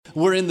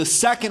We're in the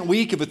second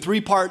week of a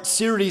three-part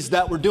series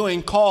that we're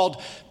doing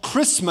called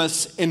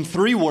Christmas in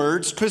 3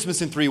 words.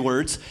 Christmas in 3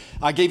 words.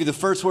 I gave you the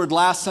first word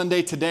last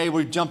Sunday. Today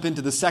we jump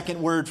into the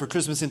second word for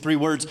Christmas in 3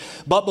 words.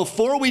 But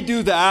before we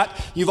do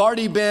that, you've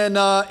already been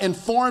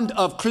informed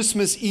of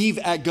Christmas Eve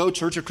at Go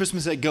Church or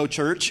Christmas at Go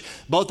Church.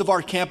 Both of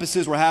our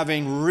campuses were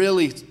having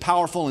really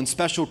powerful and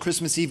special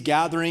Christmas Eve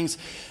gatherings.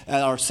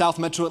 At our South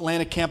Metro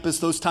Atlanta campus,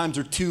 those times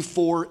are 2,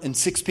 4, and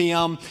 6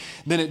 p.m.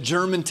 Then at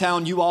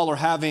Germantown, you all are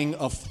having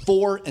a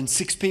 4 and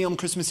 6 p.m.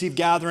 Christmas Eve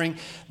gathering.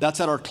 That's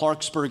at our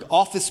Clarksburg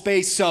office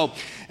space. So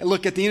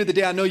look, at the end of the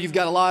day, I know you've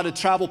got a lot of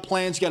travel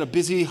plans. You got a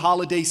busy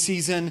holiday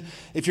season.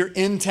 If you're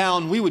in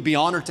town, we would be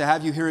honored to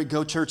have you here at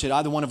Go Church at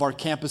either one of our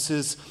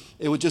campuses.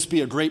 It would just be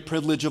a great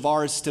privilege of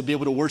ours to be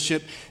able to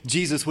worship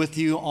Jesus with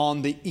you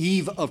on the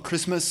eve of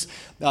Christmas.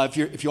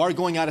 If you are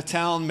going out of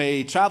town,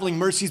 may traveling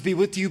mercies be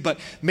with you, but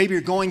maybe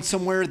you're going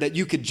somewhere that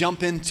you could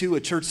jump into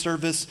a church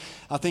service.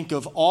 I think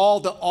of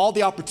all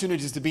the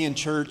opportunities to be in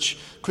church.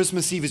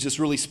 Christmas Eve is just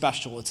really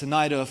special. It's a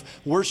night of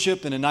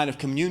worship and a night of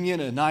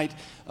communion, a night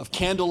of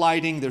candle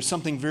lighting. There's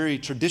something very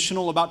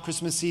traditional about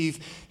Christmas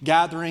Eve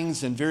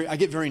gatherings, and I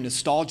get very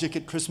nostalgic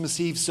at Christmas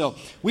Eve. So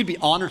we'd be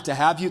honored to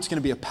have you. It's going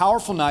to be a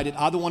powerful night at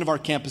either one of our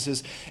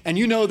campuses. And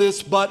you know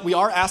this, but we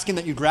are asking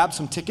that you grab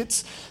some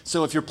tickets.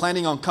 So if you're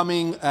planning on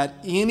coming at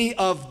any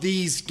of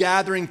these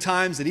gathering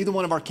times at either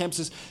one of our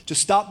campuses,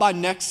 just stop by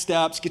Next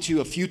Steps, get you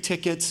a few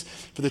tickets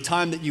for the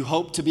time that you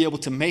hope to be able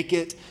to make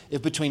it.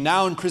 If between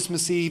now and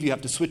Christmas Eve you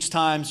have to switch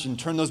times, you can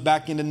turn those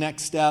back into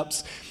Next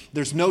Steps.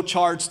 There's no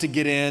charge to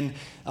get in.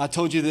 I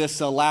told you this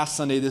last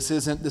Sunday. This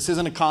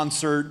isn't a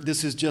concert.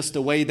 This is just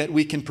a way that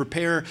we can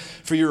prepare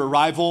for your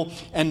arrival.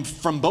 And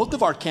from both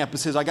of our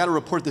campuses, I got a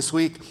report this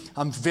week.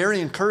 I'm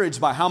very encouraged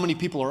by how many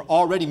people are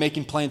already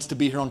making plans to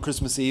be here on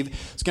Christmas Eve.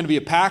 It's going to be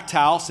a packed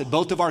house at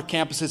both of our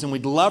campuses, and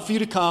we'd love for you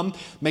to come.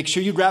 Make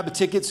sure you grab a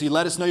ticket so you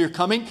let us know you're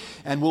coming,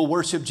 and we'll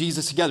worship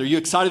Jesus together. Are you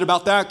excited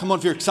about that? Come on,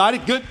 if you're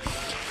excited. Good.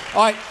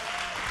 All right.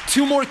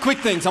 2 more quick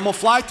things. I'm going to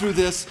fly through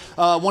this.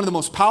 One of the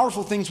most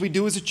powerful things we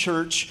do as a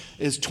church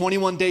is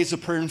 21 days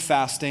of prayer and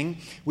fasting.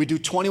 We do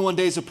 21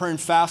 days of prayer and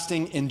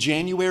fasting in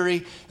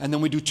January, and then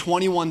we do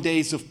 21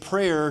 days of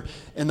prayer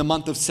in the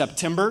month of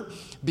September.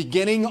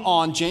 Beginning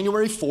on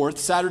January 4th,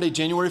 Saturday,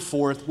 January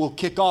 4th, we'll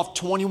kick off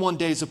 21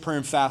 days of prayer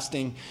and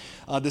fasting.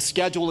 The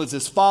schedule is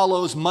as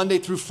follows. Monday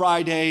through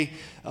Friday,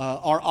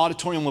 our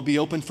auditorium will be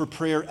open for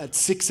prayer at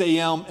 6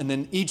 a.m. And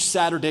then each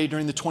Saturday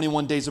during the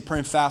 21 days of prayer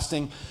and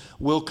fasting,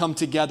 we'll come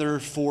together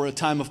for a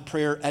time of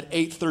prayer at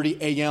 8:30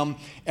 a.m.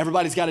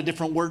 Everybody's got a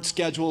different work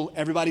schedule.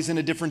 Everybody's in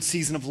a different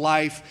season of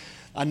life.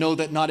 I know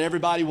that not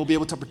everybody will be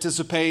able to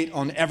participate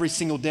on every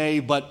single day,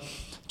 but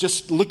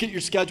just look at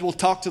your schedule,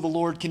 talk to the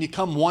Lord. Can you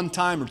come 1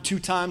 time or 2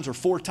 times or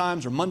 4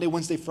 times or Monday,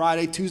 Wednesday,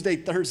 Friday, Tuesday,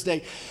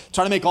 Thursday?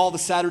 Try to make all the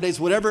Saturdays.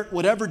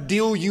 Whatever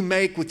deal you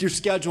make with your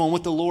schedule and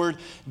with the Lord,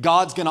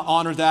 God's going to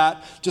honor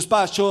that. Just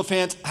by a show of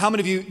hands, how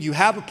many of you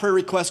have a prayer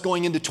request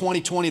going into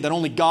 2020 that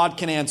only God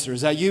can answer?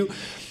 Is that you?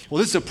 Well,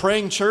 this is a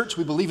praying church.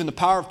 We believe in the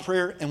power of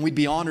prayer, and we'd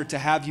be honored to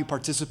have you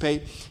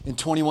participate in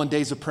 21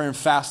 days of prayer and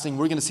fasting.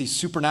 We're going to see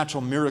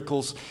supernatural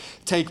miracles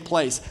take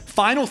place.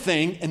 Final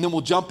thing, and then we'll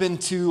jump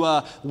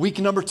into week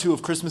number 2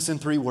 of Christmas in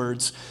 3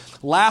 words.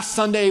 Last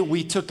Sunday,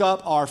 we took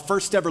up our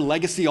first ever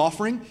legacy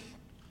offering.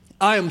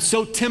 I am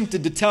so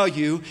tempted to tell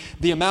you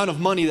the amount of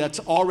money that's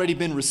already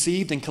been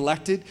received and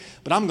collected,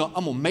 but I'm going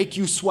to make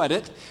you sweat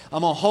it.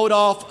 I'm going to hold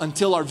off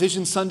until our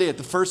Vision Sunday at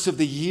the first of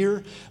the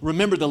year.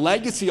 Remember, the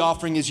legacy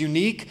offering is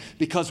unique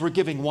because we're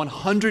giving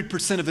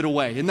 100% of it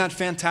away. Isn't that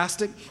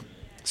fantastic?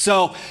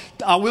 So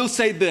I will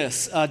say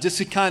this, just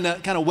to kind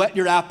of whet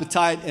your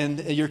appetite and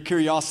your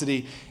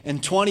curiosity. In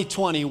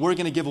 2020, we're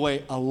going to give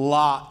away a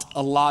lot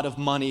of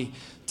money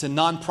to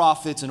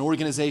nonprofits and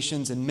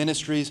organizations and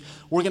ministries.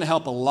 We're going to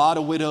help a lot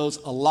of widows,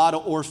 a lot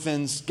of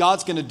orphans.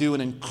 God's going to do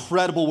an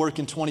incredible work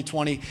in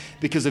 2020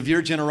 because of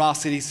your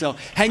generosity. So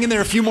hang in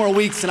there a few more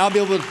weeks and I'll be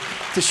able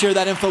to share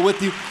that info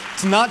with you.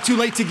 It's not too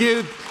late to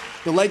give.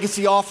 The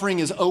legacy offering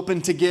is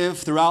open to give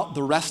throughout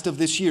the rest of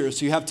this year.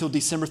 So you have till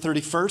December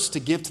 31st to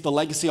give to the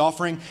legacy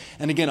offering.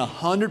 And again,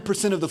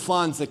 100% of the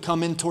funds that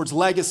come in towards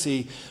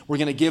legacy, we're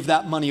going to give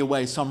that money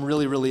away. So I'm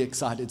really, really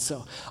excited.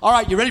 So, all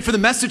right, you ready for the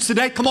message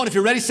today? Come on, if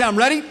you're ready, say I'm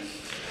ready.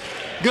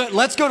 Good.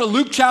 Let's go to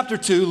Luke chapter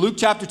 2. Luke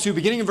chapter 2,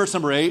 beginning in verse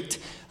number 8.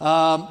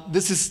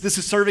 This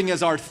is serving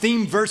as our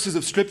theme verses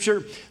of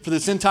Scripture for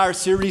this entire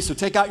series. So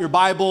take out your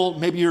Bible.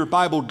 Maybe your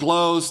Bible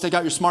glows. Take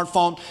out your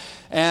smartphone.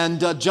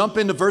 And jump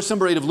into verse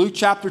number 8 of Luke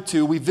chapter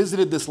 2. We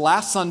visited this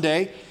last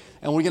Sunday,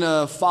 and we're going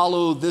to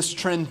follow this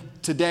trend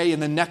today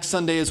and the next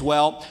Sunday as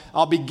well.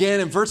 I'll begin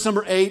in verse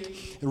number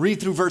 8 and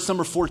read through verse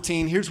number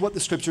 14. Here's what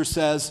the Scripture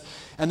says.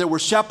 And there were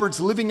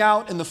shepherds living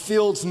out in the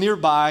fields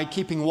nearby,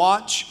 keeping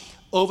watch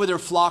over their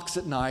flocks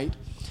at night.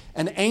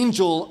 An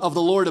angel of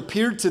the Lord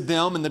appeared to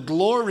them, and the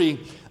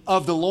glory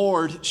of the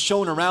Lord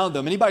shone around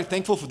them. Anybody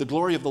thankful for the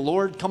glory of the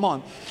Lord? Come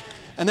on.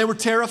 And they were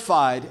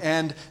terrified.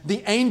 And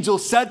the angel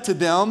said to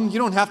them, you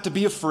don't have to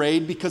be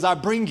afraid because I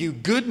bring you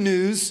good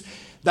news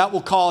that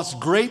will cause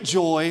great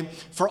joy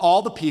for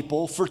all the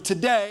people. For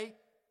today,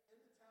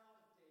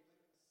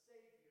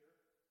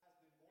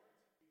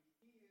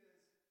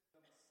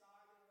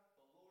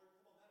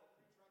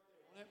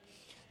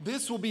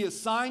 This will be a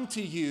sign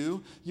to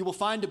you. You will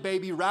find a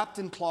baby wrapped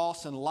in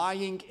cloths and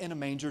lying in a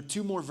manger.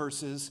 2 more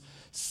verses.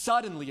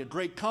 Suddenly, a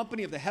great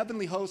company of the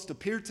heavenly host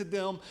appeared to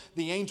them,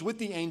 with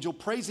the angel,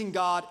 praising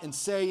God and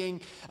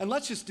saying, and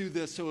let's just do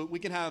this so we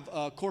can have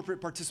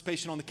corporate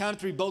participation on the count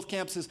of 3, both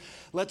campuses.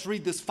 Let's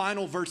read this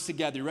final verse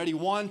together. You ready?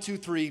 1, 2,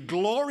 3.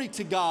 Glory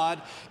to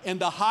God in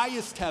the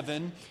highest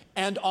heaven,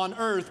 and on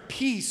earth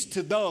peace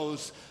to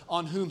those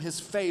on whom his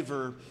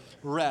favor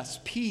rests.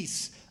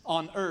 Peace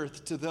on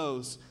earth to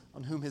those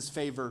on whom his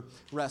favor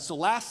rests. So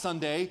last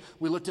Sunday,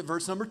 we looked at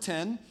verse number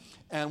 10,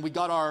 and we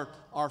got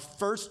our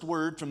first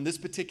word from this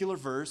particular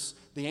verse.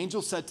 The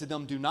angel said to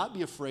them, do not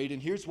be afraid.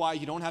 And here's why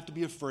you don't have to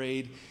be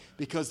afraid,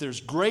 because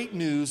there's great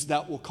news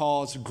that will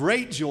cause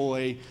great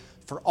joy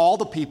for all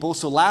the people.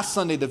 So last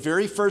Sunday, the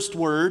very first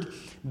word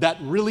that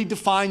really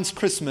defines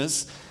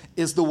Christmas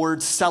is the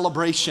word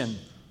celebration.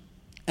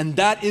 And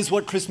that is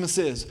what Christmas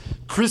is.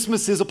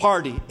 Christmas is a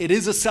party. It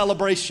is a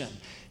celebration.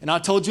 And I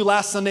told you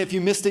last Sunday, if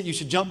you missed it, you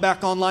should jump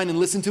back online and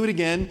listen to it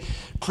again.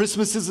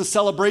 Christmas is a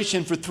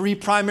celebration for 3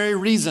 primary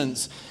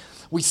reasons.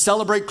 We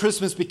celebrate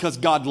Christmas because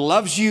God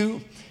loves you,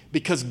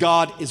 because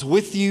God is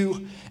with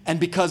you, and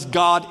because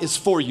God is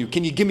for you.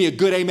 Can you give me a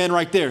good amen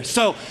right there?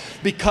 So,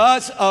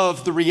 because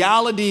of the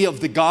reality of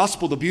the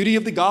gospel, the beauty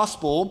of the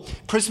gospel,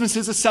 Christmas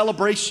is a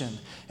celebration.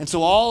 And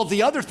so all of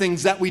the other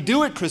things that we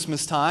do at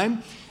Christmas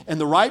time, in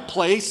the right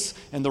place,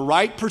 in the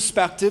right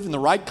perspective, in the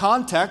right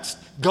context,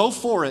 go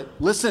for it.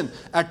 Listen,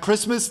 at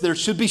Christmas, there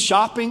should be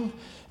shopping.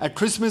 At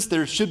Christmas,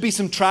 there should be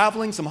some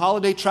traveling, some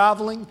holiday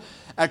traveling.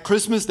 At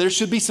Christmas, there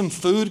should be some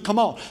food. Come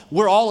on.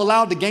 We're all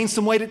allowed to gain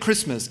some weight at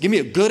Christmas. Give me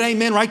a good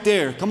amen right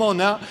there. Come on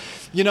now.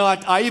 You know,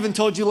 I even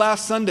told you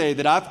last Sunday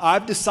that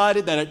I've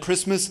decided that at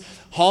Christmas,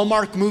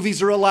 Hallmark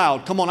movies are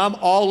allowed. Come on, I'm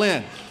all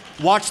in.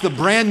 Watched the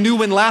brand new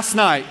one last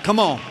night. Come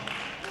on.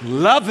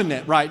 Loving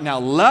it right now.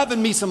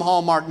 Loving me some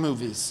Hallmark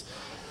movies.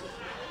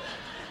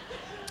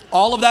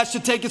 All of that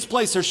should take its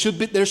place. There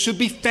should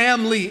be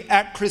family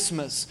at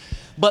Christmas.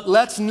 But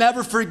let's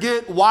never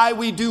forget why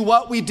we do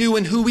what we do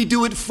and who we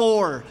do it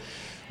for.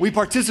 We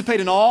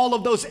participate in all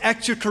of those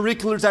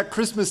extracurriculars at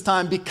Christmas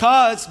time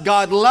because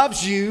God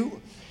loves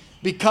you,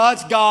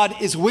 because God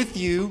is with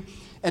you,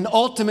 and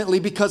ultimately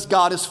because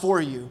God is for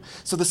you.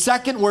 So the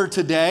second word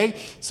today,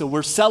 so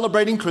we're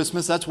celebrating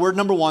Christmas. That's word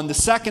number 1. The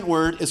second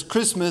word is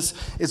Christmas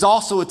is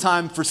also a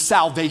time for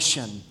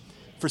salvation.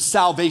 For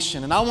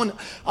salvation. And I want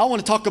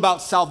to talk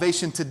about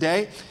salvation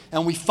today.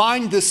 And we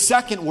find this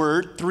second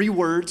word, 3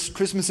 words,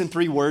 Christmas in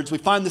 3 words. We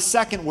find the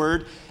second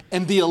word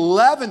in the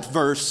 11th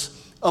verse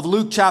of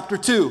Luke chapter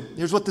 2.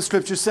 Here's what the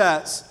scripture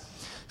says.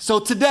 So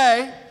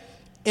today,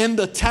 in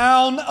the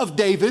town of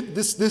David,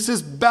 this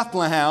is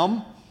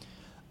Bethlehem,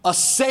 a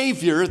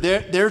Savior,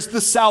 there's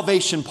the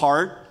salvation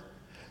part,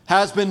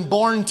 has been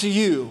born to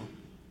you.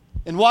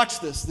 And watch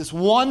this. This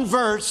one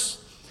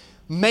verse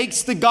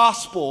makes the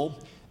gospel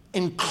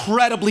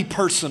incredibly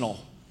personal.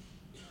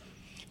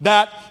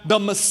 That the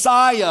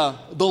Messiah,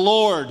 the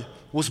Lord,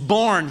 was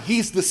born.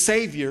 He's the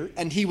Savior,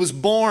 and he was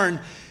born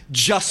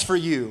just for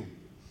you.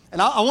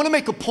 And I want to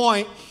make a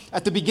point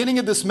at the beginning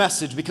of this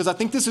message because I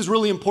think this is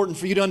really important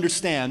for you to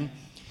understand.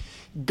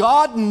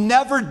 God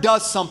never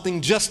does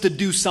something just to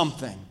do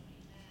something.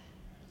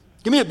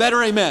 Give me a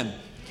better amen.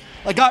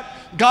 Like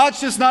God's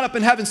just not up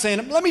in heaven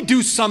saying, let me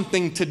do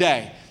something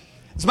today.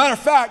 As a matter of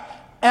fact,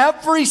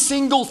 every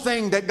single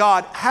thing that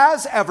God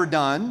has ever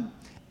done,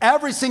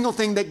 every single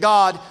thing that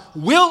God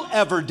will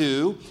ever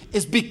do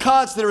is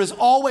because there is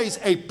always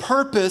a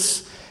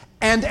purpose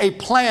and a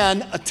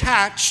plan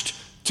attached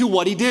to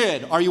what he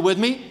did. Are you with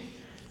me?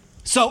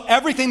 So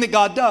everything that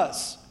God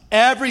does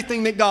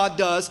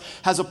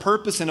has a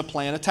purpose and a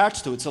plan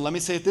attached to it. So let me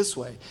say it this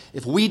way.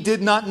 If we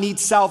did not need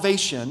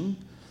salvation,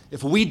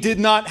 if we did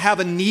not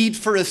have a need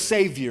for a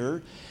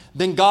Savior,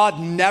 then God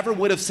never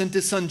would have sent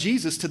his son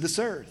Jesus to this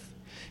earth.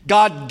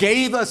 God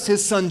gave us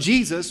his son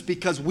Jesus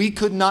because we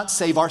could not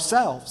save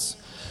ourselves.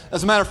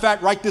 As a matter of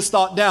fact, write this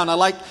thought down. I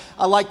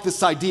like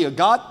this idea.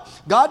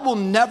 God will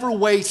never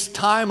waste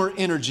time or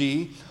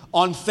energy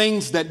on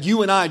things that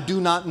you and I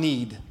do not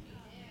need.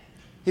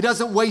 He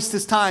doesn't waste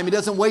his time. He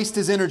doesn't waste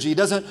his energy. He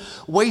doesn't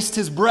waste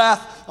his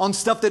breath on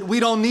stuff that we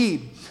don't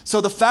need.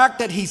 So the fact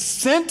that he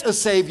sent a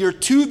Savior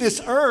to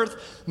this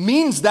earth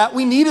means that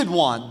we needed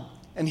one.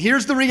 And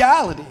here's the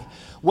reality.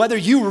 Whether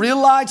you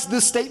realize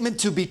this statement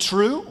to be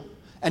true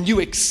and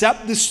you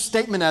accept this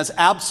statement as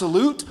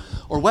absolute,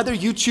 or whether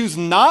you choose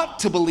not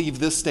to believe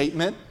this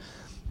statement,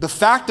 the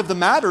fact of the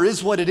matter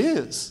is what it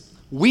is.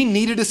 We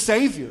needed a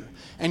Savior.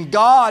 And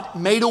God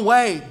made a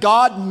way.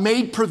 God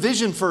made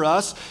provision for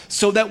us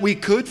so that we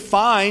could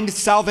find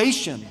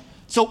salvation.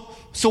 So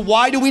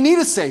why do we need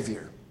a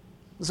Savior?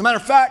 As a matter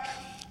of fact,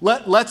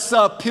 let's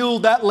peel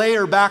that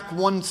layer back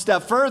one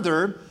step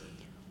further.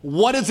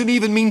 What does it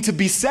even mean to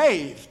be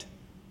saved?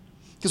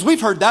 Because we've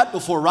heard that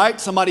before, right?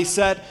 Somebody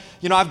said,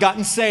 I've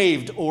gotten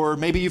saved. Or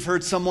maybe you've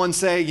heard someone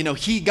say,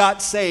 he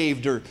got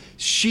saved or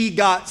she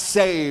got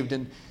saved.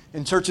 And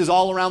in churches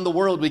all around the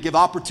world, we give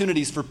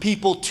opportunities for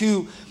people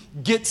to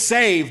get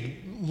saved.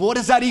 What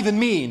does that even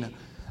mean?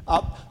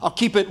 I'll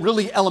keep it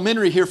really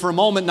elementary here for a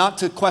moment, not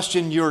to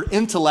question your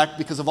intellect,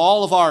 because of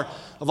all of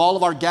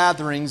our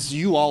gatherings,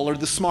 you all are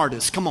the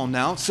smartest. Come on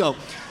now. So,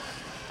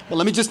 but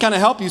let me just kind of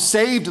help you.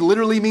 Saved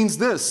literally means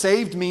this.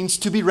 Saved means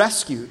to be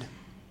rescued.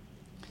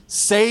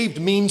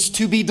 Saved means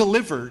to be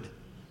delivered.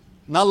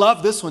 And I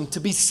love this one. To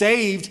be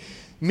saved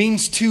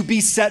means to be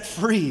set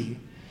free.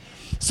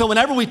 So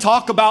whenever we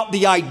talk about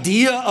the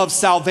idea of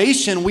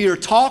salvation, we are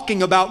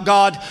talking about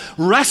God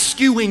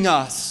rescuing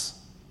us.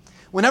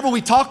 Whenever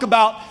we talk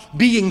about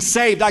being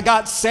saved, I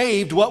got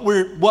saved, what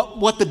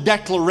the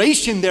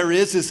declaration there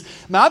is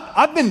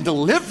I've been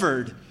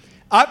delivered.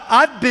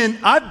 I've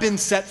been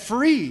set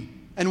free.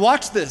 And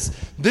watch this.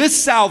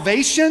 This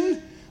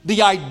salvation,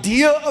 the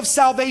idea of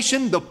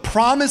salvation, the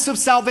promise of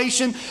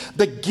salvation,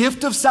 the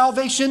gift of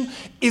salvation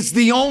is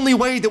the only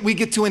way that we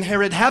get to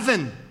inherit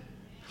heaven.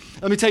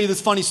 Let me tell you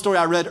this funny story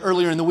I read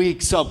earlier in the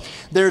week. So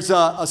there's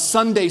a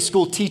Sunday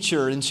school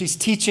teacher, and she's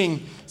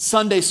teaching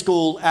Sunday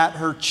school at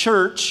her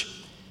church,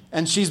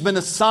 and she's been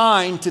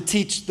assigned to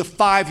teach the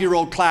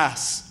 5-year-old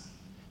class.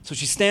 So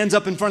she stands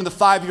up in front of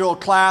the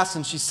 5-year-old class,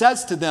 and she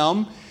says to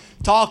them,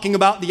 talking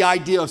about the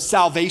idea of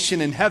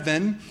salvation in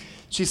heaven,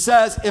 she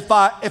says, if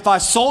I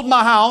sold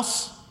my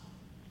house,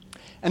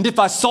 and if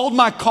I sold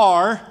my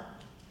car,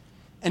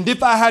 and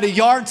if I had a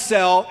yard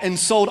sale and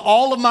sold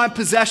all of my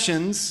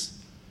possessions,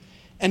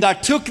 and I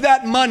took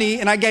that money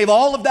and I gave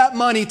all of that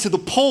money to the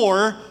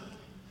poor,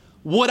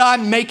 would I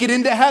make it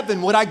into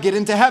heaven? Would I get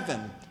into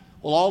heaven?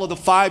 Well, all of the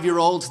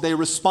 5-year-olds, they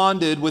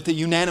responded with a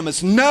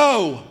unanimous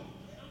no.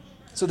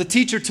 So the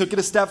teacher took it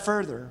a step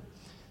further.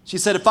 She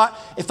said,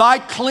 if I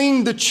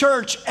cleaned the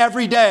church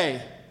every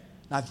day,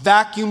 I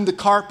vacuumed the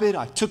carpet,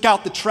 I took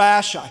out the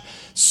trash, I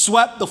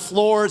swept the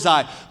floors,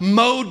 I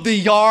mowed the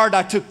yard,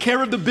 I took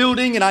care of the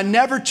building, and I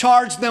never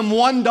charged them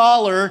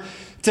 $1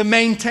 to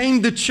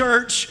maintain the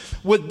church,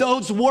 would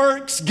those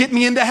works get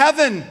me into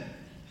heaven?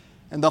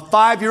 And the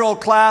 5-year-old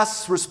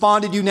class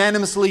responded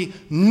unanimously,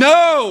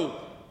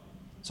 no.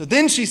 So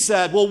then she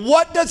said, well,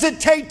 what does it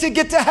take to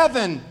get to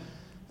heaven?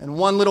 And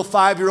one little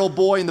 5-year-old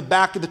boy in the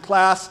back of the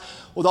class,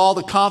 with all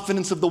the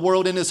confidence of the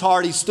world in his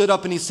heart, he stood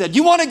up and he said,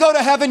 you want to go to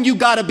heaven? You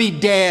got to be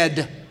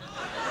dead.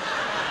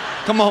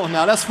 Come on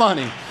now, that's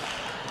funny.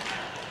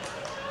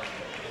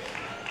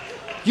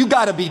 You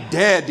got to be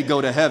dead to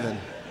go to heaven.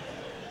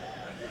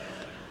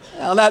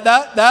 Now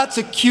that's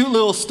a cute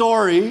little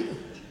story,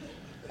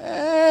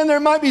 and there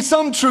might be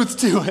some truth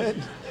to it.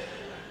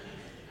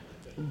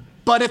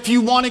 But if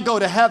you want to go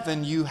to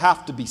heaven, you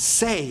have to be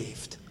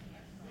saved.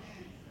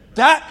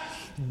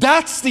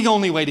 That's the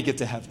only way to get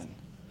to heaven.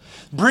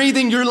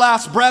 Breathing your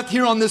last breath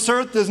here on this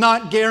earth does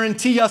not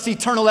guarantee us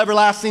eternal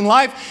everlasting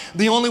life.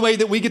 The only way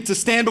that we get to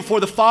stand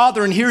before the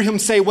Father and hear Him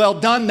say, well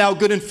done, thou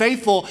good and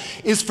faithful,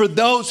 is for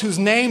those whose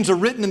names are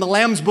written in the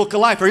Lamb's book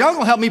of life. Are y'all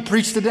going to help me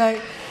preach today?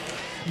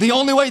 The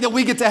only way that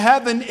we get to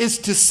heaven is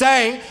to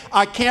say,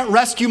 I can't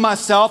rescue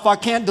myself. I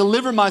can't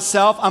deliver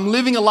myself. I'm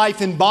living a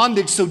life in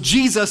bondage. So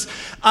Jesus,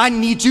 I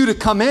need you to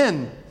come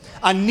in.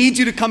 I need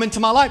you to come into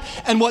my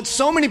life. And what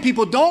so many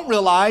people don't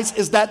realize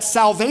is that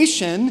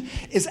salvation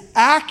is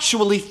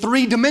actually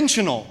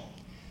 3-dimensional.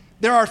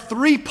 There are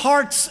 3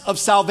 parts of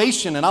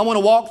salvation, and I want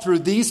to walk through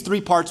these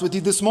 3 parts with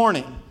you this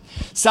morning.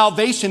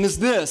 Salvation is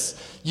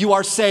this: you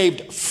are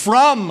saved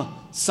from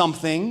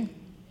something,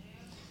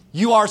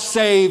 you are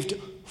saved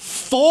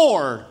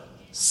for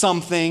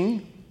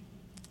something,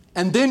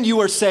 and then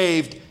you are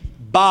saved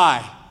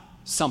by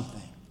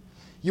something.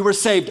 You were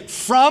saved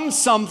from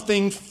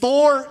something,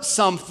 for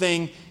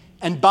something,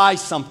 and by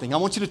something. I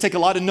want you to take a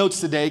lot of notes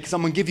today because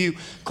I'm going to give you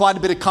quite a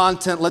bit of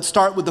content. Let's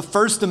start with the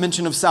first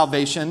dimension of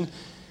salvation,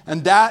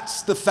 and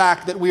that's the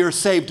fact that we are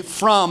saved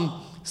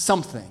from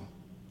something.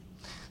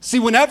 See,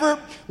 whenever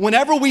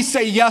we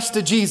say yes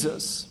to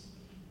Jesus,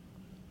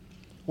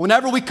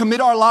 whenever we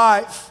commit our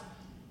life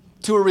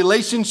to a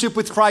relationship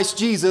with Christ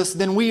Jesus,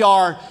 then we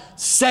are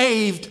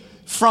saved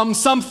from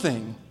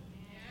something.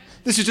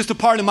 This is just a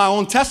part of my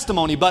own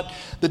testimony, but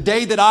the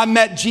day that I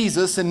met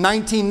Jesus in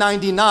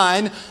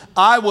 1999,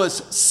 I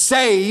was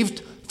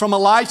saved from a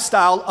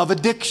lifestyle of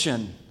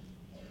addiction.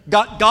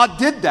 God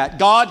did that.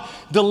 God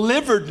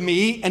delivered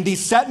me and He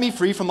set me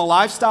free from a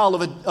lifestyle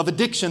of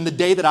addiction the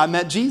day that I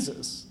met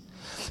Jesus.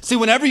 See,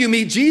 whenever you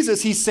meet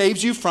Jesus, He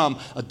saves you from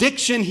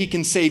addiction. He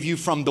can save you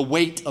from the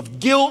weight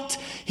of guilt.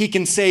 He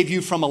can save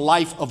you from a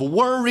life of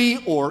worry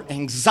or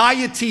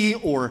anxiety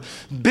or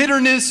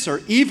bitterness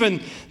or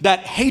even that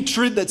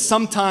hatred that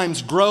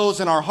sometimes grows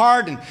in our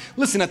heart. And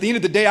listen, at the end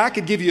of the day, I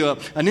could give you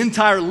an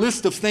entire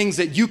list of things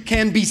that you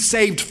can be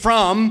saved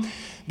from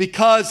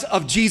because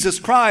of Jesus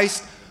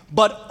Christ.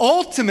 But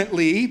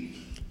ultimately,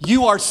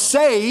 you are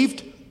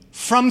saved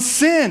from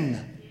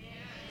sin.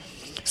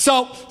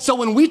 So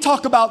when we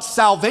talk about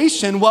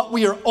salvation, what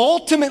we are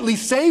ultimately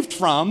saved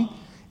from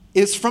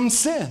is from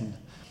sin.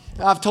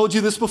 I've told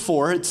you this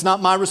before. It's not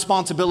my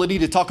responsibility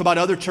to talk about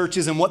other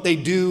churches and what they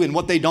do and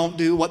what they don't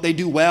do, what they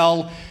do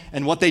well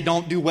and what they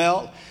don't do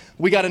well.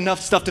 We got enough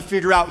stuff to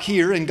figure out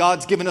here, and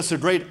God's given us a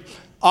great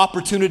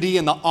opportunity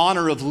and the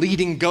honor of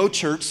leading Go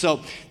Church.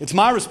 So it's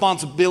my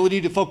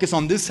responsibility to focus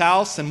on this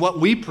house and what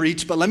we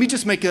preach. But let me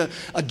just make a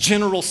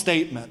general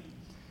statement.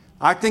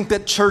 I think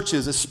that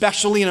churches,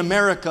 especially in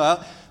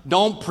America,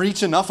 don't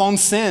preach enough on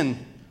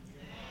sin.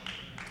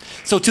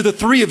 So to the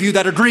three of you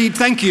that agreed,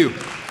 thank you.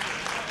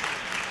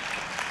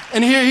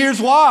 And here's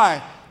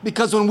why.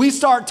 Because when we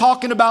start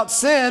talking about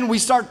sin, we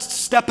start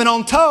stepping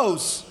on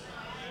toes.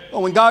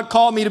 Well, when God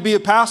called me to be a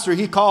pastor,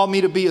 He called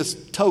me to be a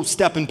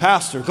toe-stepping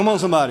pastor. Come on,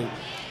 somebody.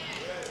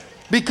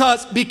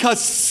 Because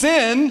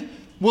sin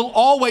will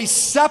always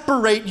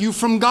separate you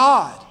from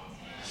God.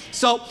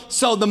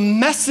 So the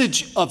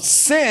message of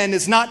sin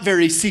is not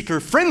very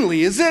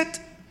seeker-friendly, is it?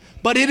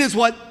 But it is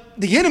what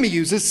the enemy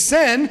uses,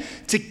 sin,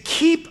 to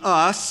keep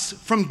us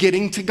from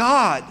getting to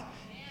God.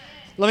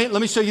 Let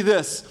me show you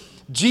this.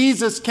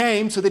 Jesus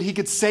came so that He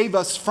could save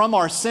us from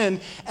our sin,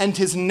 and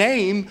His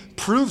name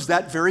proves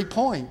that very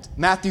point.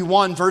 Matthew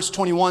 1, verse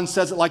 21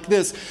 says it like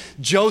this.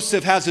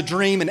 Joseph has a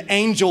dream. An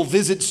angel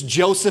visits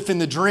Joseph in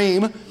the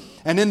dream.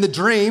 And in the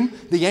dream,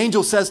 the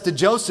angel says to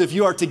Joseph,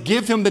 you are to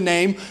give him the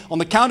name. On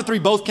the count of three,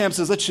 both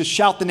campuses, let's just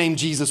shout the name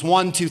Jesus.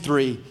 1, 2,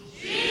 3.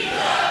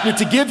 Jesus! You're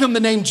to give him the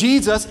name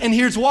Jesus, and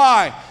here's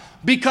why.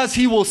 Because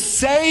He will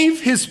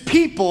save His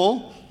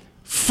people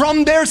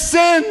from their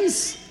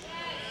sins.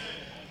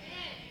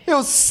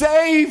 He'll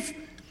save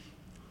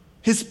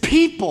His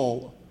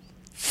people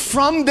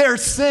from their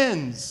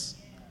sins.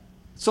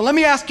 So let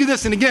me ask you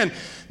this, and again,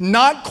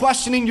 not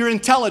questioning your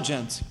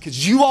intelligence,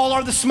 because you all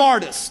are the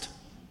smartest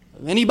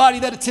of anybody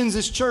that attends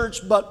this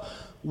church, but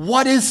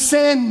what is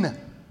sin?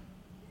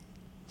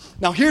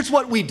 Now, here's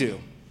what we do.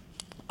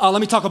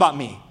 Let me talk about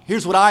me.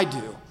 Here's what I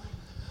do.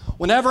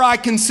 Whenever I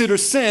consider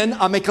sin,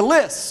 I make a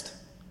list.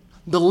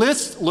 The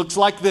list looks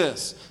like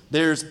this.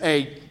 There's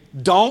a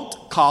don't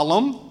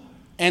column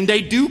and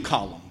a do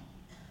column.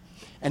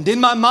 And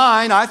in my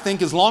mind, I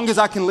think as long as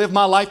I can live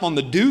my life on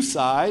the do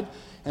side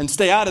and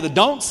stay out of the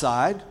don't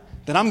side,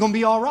 then I'm going to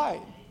be all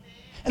right.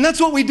 And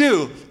that's what we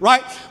do,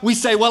 right? We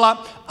say,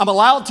 well, I'm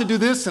allowed to do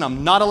this and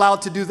I'm not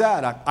allowed to do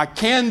that. I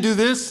can do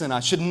this and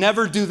I should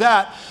never do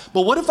that.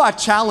 But what if I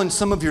challenged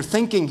some of your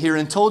thinking here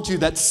and told you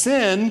that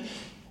sin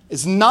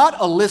is not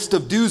a list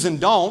of do's and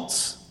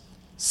don'ts.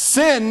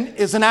 Sin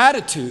is an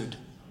attitude.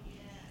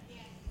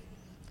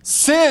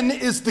 Sin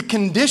is the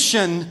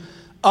condition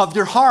of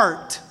your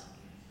heart.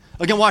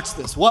 Again, watch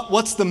this.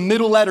 What's the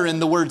middle letter in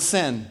the word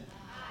sin?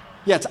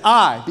 Yeah, it's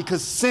I,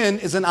 because sin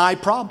is an I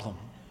problem.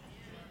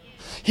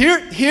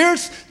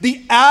 Here's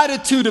the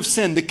attitude of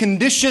sin. The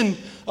condition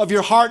of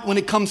your heart when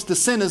it comes to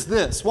sin is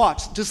this.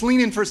 Watch, just lean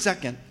in for a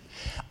second.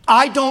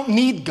 I don't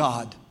need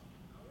God.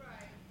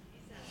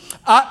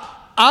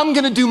 I'm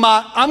gonna do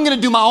my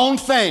own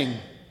thing.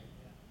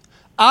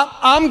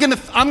 I'm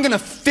gonna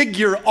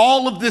figure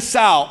all of this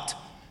out.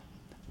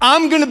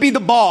 I'm gonna be the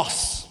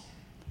boss.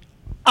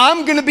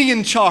 I'm gonna be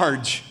in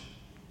charge.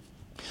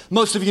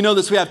 Most of you know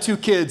this. We have two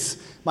kids.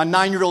 My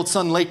 9-year-old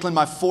son Lakeland,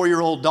 my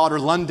 4-year-old daughter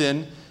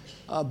London.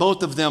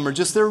 Both of them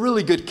they're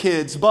really good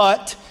kids,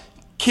 but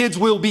kids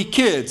will be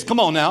kids. Come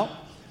on now.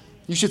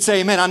 You should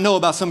say, amen, I know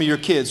about some of your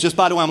kids. Just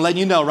by the way, I'm letting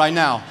you know right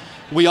now.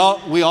 We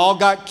all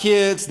got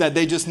kids that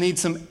they just need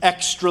some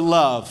extra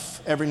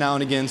love every now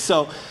and again.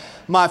 So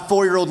my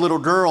 4-year-old little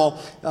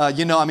girl,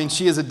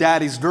 she is a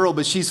daddy's girl,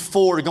 but she's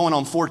 4 going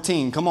on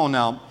 14. Come on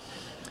now.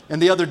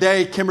 And the other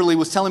day, Kimberly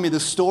was telling me the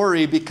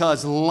story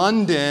because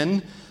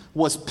London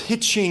was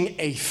pitching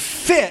a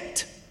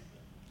fit.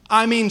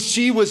 I mean,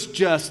 she was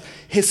just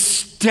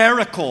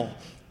hysterical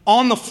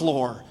on the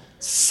floor,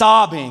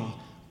 sobbing,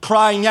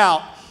 crying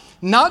out,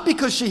 not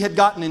because she had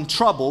gotten in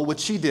trouble,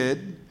 which she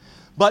did,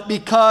 but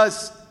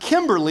because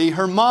Kimberly,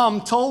 her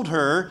mom, told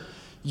her,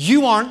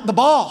 you aren't the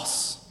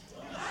boss.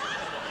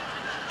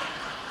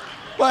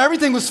 Well,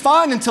 everything was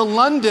fine until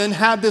London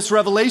had this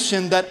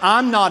revelation that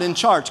I'm not in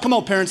charge. Come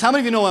on, parents, how many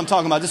of you know what I'm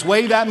talking about? Just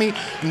wave at me,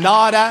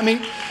 nod at me.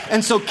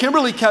 And so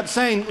Kimberly kept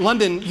saying,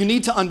 London, you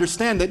need to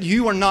understand that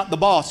you are not the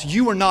boss.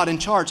 You are not in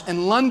charge.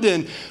 And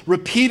London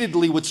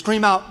repeatedly would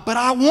scream out, but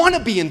I want to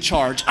be in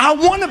charge. I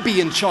want to be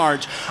in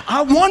charge.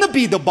 I want to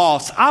be the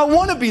boss. I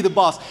want to be the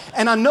boss.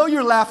 And I know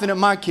you're laughing at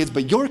my kids,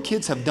 but your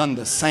kids have done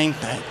the same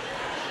thing.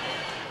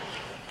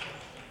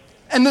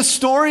 And the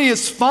story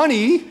is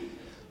funny,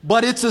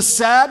 but it's a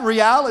sad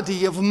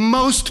reality of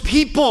most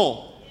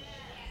people.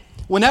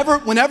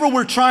 Whenever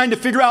we're trying to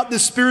figure out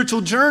this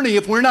spiritual journey,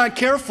 if we're not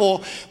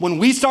careful, when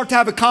we start to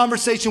have a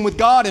conversation with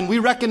God and we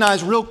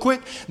recognize real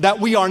quick that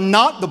we are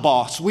not the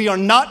boss, we are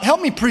not,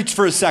 help me preach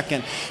for a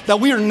second, that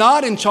we are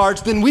not in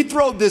charge, then we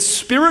throw this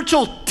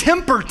spiritual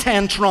temper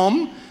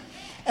tantrum,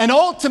 and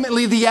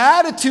ultimately the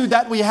attitude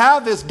that we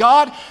have is,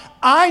 God,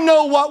 I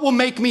know what will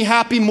make me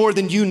happy more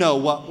than you know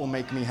what will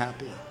make me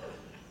happy.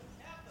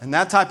 And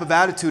that type of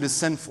attitude is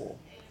sinful.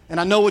 And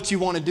I know what you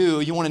want to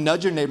do. You want to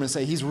nudge your neighbor and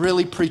say, he's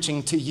really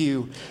preaching to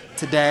you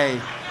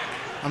today.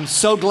 I'm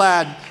so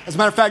glad. As a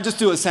matter of fact, just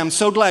do it, Sam. I'm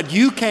so glad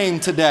you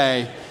came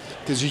today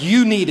because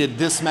you needed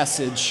this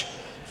message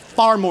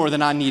far more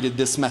than I needed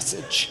this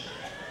message.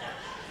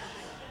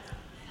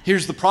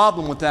 Here's the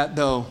problem with that,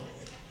 though.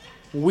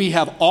 We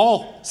have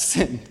all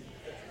sinned.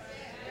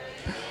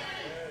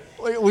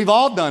 We've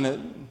all done it.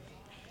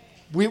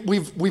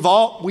 We've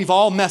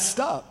all messed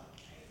up.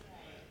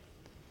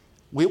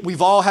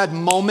 We've all had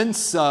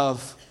moments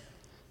of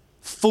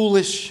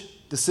foolish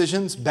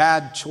decisions,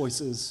 bad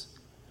choices.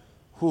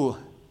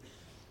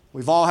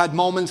 We've all had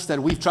moments that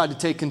we've tried to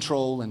take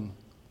control and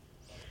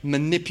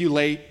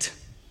manipulate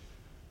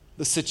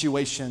the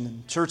situation.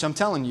 And church, I'm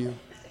telling you,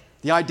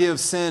 the idea of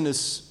sin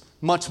is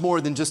much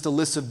more than just a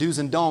list of do's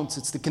and don'ts.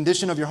 It's the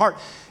condition of your heart.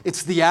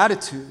 It's the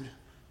attitude.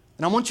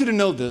 And I want you to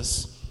know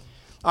this.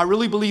 I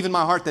really believe in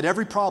my heart that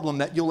every problem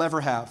that you'll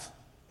ever have,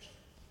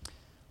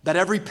 that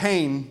every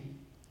pain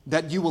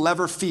that you will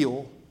ever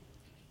feel,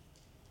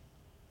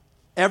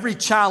 every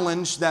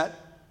challenge that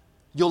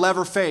you'll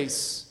ever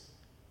face,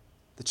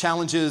 the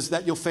challenges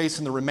that you'll face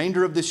in the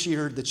remainder of this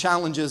year, the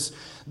challenges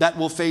that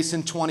we'll face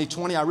in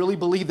 2020, I really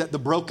believe that the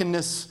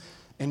brokenness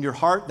in your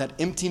heart, that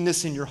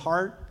emptiness in your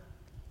heart,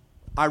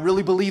 I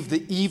really believe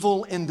the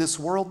evil in this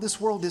world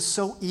is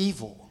so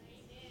evil.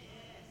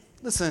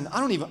 Listen, I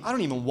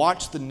don't even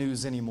watch the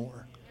news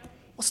anymore.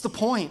 What's the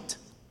point?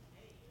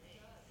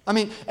 I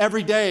mean,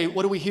 every day,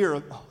 what do we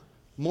hear?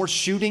 More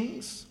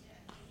shootings?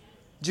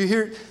 Did you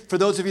hear, for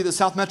those of you that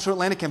South Metro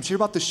Atlanta camp, did you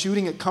hear about the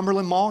shooting at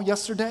Cumberland Mall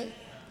yesterday?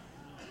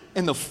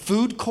 In the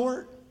food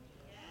court?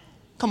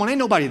 Come on, ain't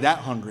nobody that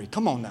hungry.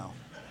 Come on now.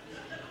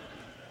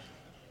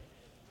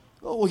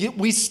 Oh,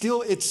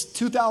 it's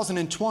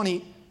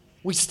 2020.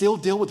 We still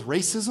deal with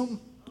racism?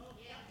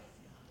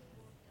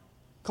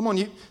 Come on,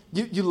 you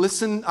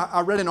listen.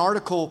 I read an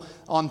article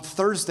on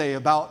Thursday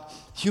about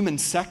human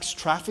sex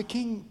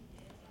trafficking.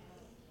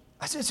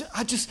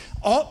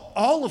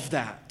 All of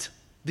that,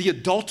 the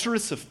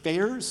adulterous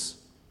affairs.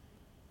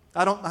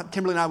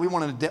 Kimberly and I, we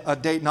wanted a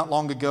date not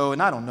long ago,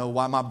 and I don't know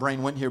why my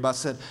brain went here, but I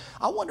said,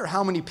 I wonder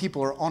how many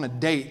people are on a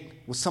date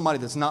with somebody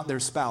that's not their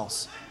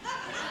spouse.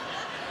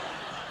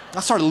 I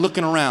started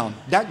looking around.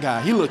 That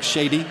guy, he looks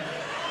shady.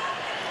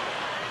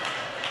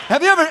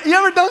 Have you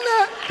ever done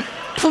that?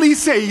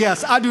 Please say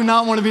yes. I do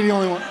not want to be the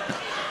only one.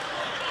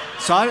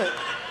 So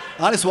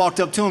I just walked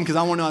up to him because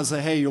I wanted to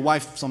say, hey, your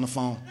wife's on the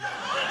phone.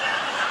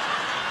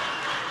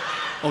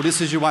 Oh,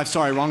 this is your wife.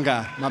 Sorry, wrong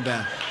guy. My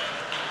bad.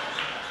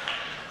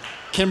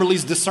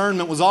 Kimberly's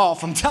discernment was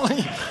off, I'm telling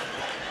you.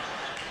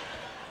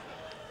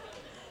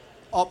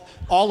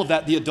 All of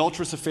that, the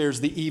adulterous affairs,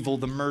 the evil,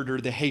 the murder,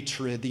 the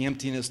hatred, the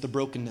emptiness, the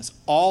brokenness,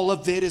 all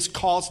of it is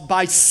caused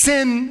by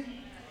sin.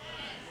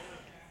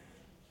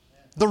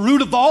 The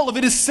root of all of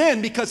it is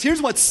sin, because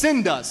here's what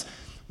sin does.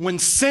 When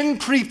sin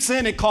creeps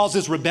in, it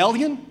causes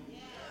rebellion.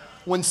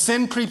 When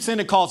sin creeps in,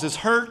 it causes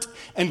hurt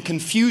and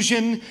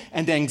confusion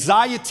and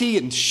anxiety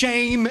and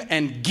shame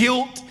and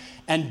guilt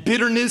and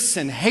bitterness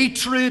and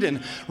hatred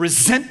and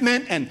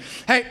resentment. And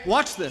hey,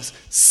 watch this.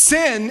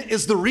 Sin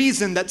is the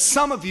reason that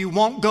some of you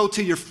won't go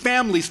to your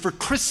families for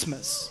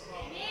Christmas.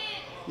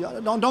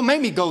 Don't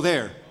make me go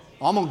there.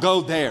 I'm going to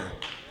go there.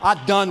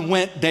 I done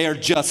went there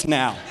just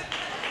now.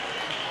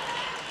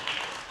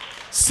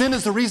 Sin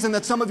is the reason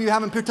that some of you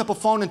haven't picked up a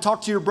phone and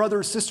talked to your brother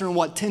or sister in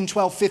 10,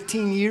 12,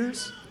 15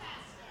 years?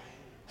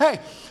 Hey,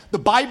 the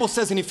Bible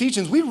says in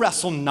Ephesians, we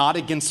wrestle not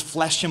against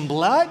flesh and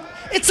blood.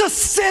 It's a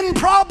sin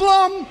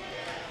problem.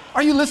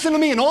 Are you listening to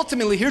me? And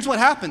ultimately, here's what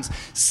happens.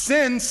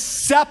 Sin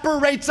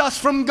separates us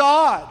from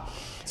God.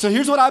 So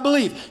here's what I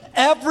believe.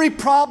 Every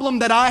problem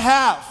that I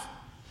have,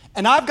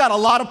 and I've got a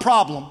lot of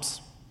problems,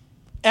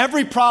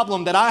 every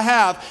problem that I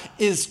have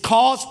is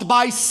caused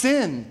by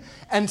sin.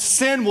 And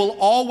sin will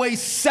always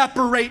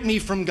separate me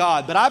from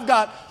God. But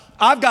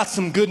I've got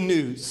some good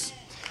news.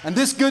 And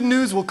this good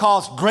news will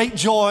cause great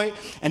joy,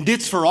 and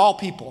it's for all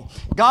people.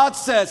 God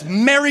says,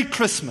 Merry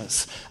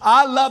Christmas.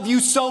 I love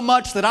you so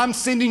much that I'm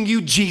sending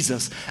you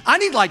Jesus. I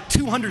need like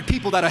 200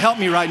 people that'll help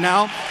me right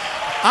now.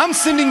 I'm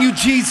sending you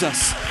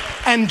Jesus.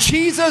 And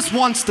Jesus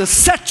wants to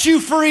set you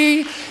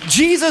free.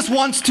 Jesus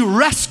wants to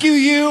rescue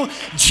you.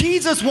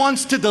 Jesus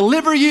wants to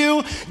deliver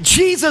you.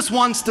 Jesus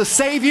wants to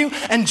save you.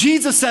 And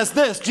Jesus says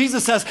this.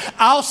 Jesus says,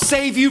 I'll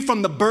save you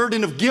from the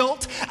burden of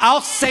guilt.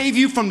 I'll save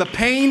you from the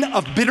pain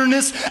of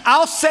bitterness.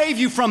 I'll save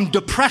you from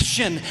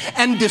depression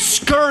and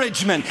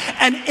discouragement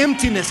and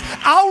emptiness.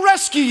 I'll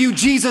rescue you,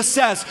 Jesus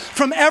says,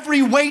 from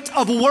every weight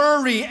of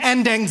worry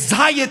and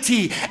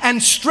anxiety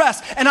and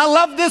stress. And I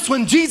love this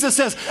when Jesus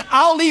says,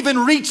 I'll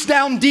even reach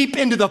down deep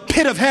into the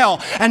pit of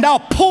hell and I'll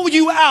pull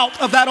you out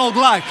of that old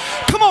life.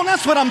 Come on,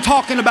 that's what I'm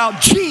talking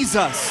about.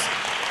 Jesus.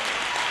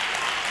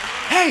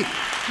 Hey,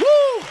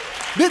 woo!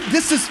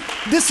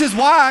 This is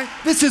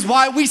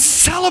why we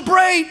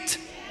celebrate.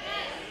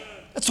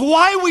 That's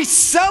why we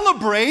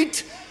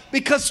celebrate,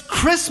 because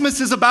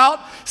Christmas is about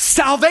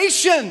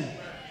salvation.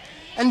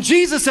 And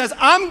Jesus says,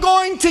 I'm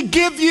going to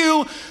give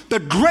you the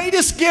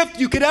greatest gift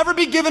you could ever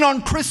be given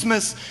on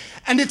Christmas,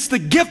 and it's the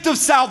gift of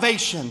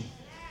salvation.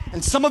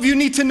 And some of you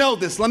need to know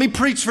this. Let me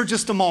preach for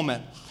just a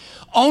moment.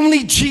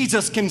 Only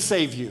Jesus can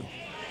save you.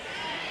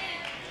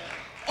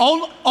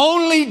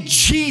 Only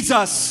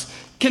Jesus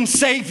can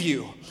save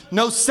you.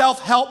 No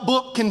self-help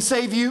book can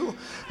save you.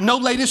 No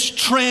latest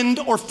trend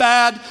or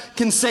fad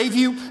can save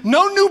you.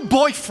 No new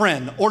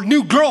boyfriend or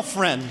new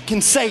girlfriend can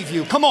save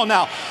you. Come on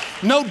now.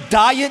 No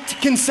diet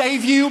can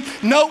save you.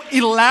 No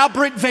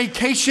elaborate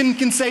vacation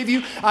can save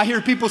you. I hear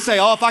people say,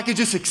 oh, if I could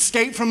just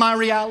escape from my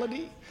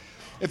reality,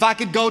 if I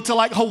could go to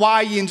like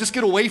Hawaii and just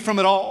get away from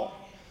it all.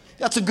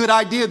 That's a good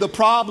idea. The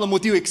problem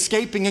with you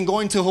escaping and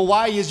going to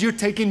Hawaii is you're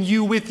taking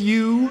you with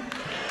you.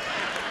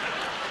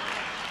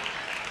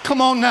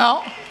 Come on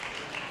now.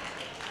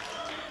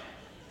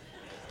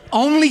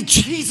 Only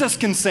Jesus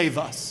can save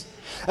us.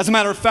 As a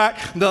matter of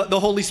fact, the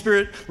Holy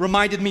Spirit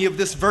reminded me of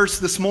this verse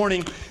this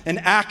morning in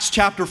Acts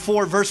chapter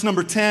 4, verse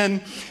number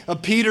 10.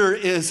 Peter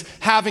is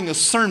having a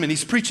sermon.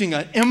 He's preaching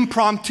an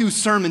impromptu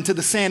sermon to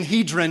the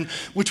Sanhedrin,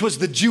 which was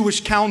the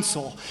Jewish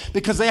council,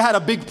 because they had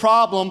a big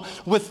problem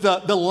with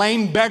the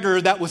lame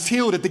beggar that was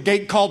healed at the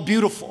gate called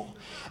Beautiful.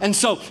 And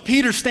so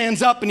Peter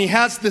stands up and he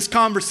has this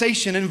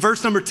conversation. In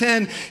verse number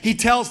 10, he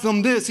tells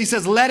them this. He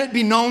says, let it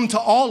be known to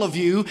all of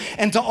you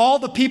and to all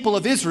the people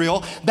of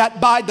Israel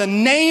that by the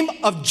name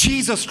of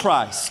Jesus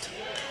Christ,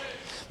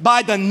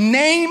 by the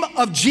name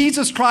of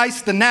Jesus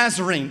Christ the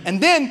Nazarene. And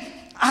then,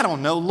 I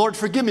don't know, Lord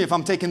forgive me if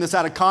I'm taking this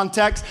out of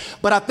context,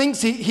 but I think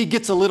he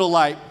gets a little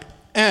like,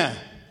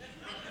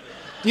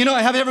 You know,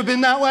 have you ever been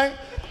that way?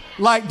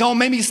 Like, don't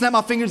make me snap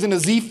my fingers in a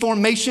Z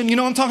formation. You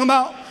know what I'm talking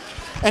about?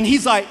 And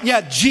he's like,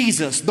 yeah,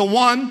 Jesus, the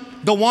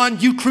one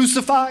you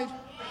crucified.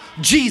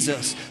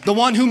 Jesus, the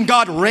one whom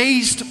God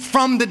raised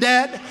from the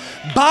dead.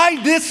 By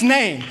this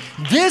name,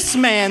 this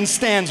man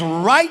stands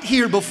right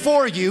here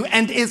before you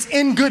and is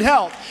in good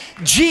health.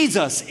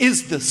 Jesus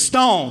is the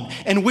stone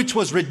and which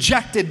was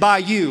rejected by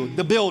you,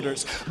 the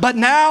builders. But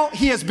now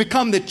he has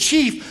become the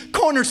chief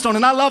cornerstone.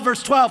 And I love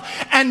verse 12.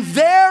 And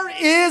there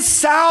is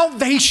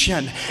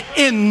salvation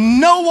in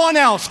no one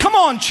else. Come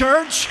on,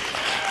 church.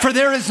 For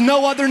there is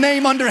no other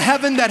name under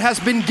heaven that has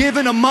been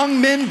given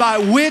among men by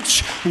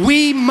which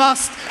we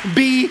must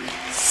be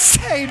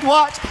saved.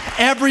 Watch.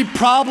 Every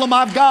problem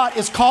I've got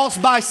is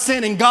caused by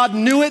sin, and God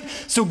knew it,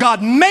 so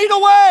God made a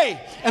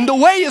way, and the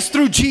way is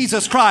through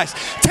Jesus Christ.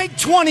 Take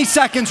 20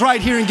 seconds right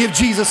here and give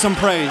Jesus some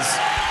praise.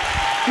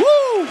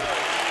 Woo!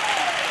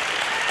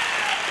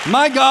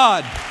 My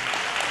God.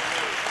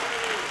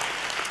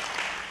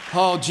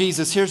 Oh,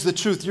 Jesus, here's the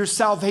truth. Your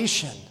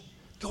salvation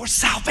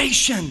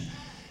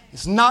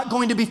is not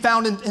going to be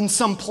found in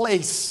some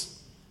place.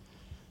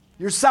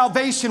 Your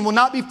salvation will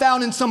not be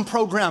found in some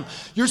program.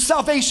 Your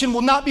salvation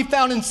will not be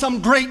found in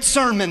some great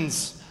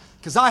sermons,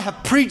 because I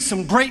have preached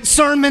some great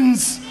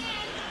sermons.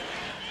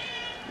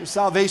 Your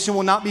salvation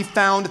will not be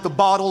found at the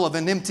bottle of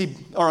an empty,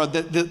 or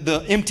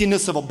the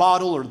emptiness of a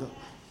bottle, or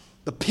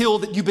the pill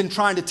that you've been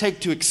trying to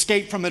take to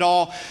escape from it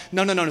all.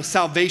 No.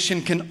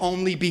 Salvation can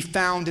only be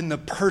found in the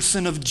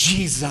person of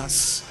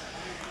Jesus.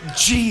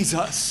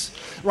 Jesus.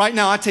 Right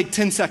now, I take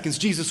 10 seconds.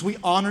 Jesus, we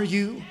honor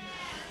you.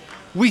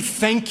 We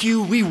thank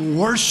you. We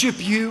worship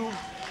you.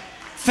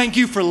 Thank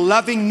you for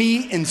loving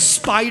me in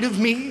spite of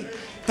me.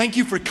 Thank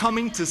you for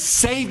coming to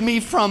save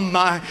me from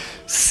my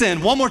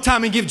sin. One more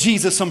time and give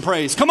Jesus some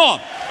praise. Come on.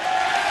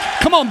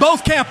 Come on,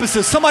 both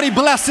campuses. Somebody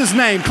bless his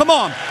name. Come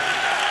on.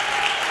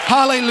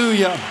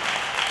 Hallelujah.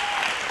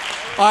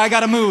 Oh, I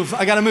gotta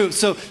move.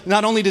 So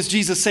not only does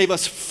Jesus save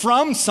us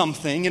from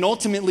something, and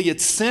ultimately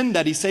it's sin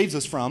that he saves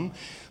us from,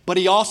 but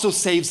he also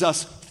saves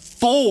us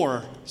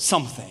for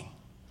something.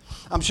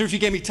 I'm sure if you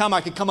gave me time, I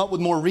could come up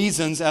with more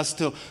reasons as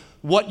to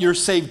what you're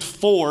saved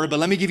for, but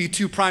let me give you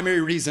two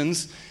primary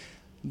reasons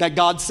that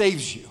God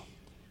saves you.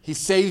 He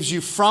saves you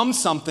from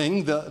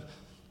something, the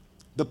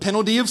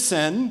penalty of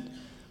sin,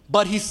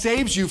 but he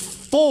saves you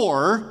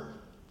for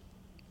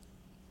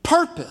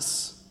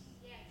purpose.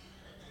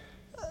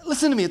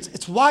 Listen to me,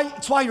 it's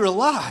why you're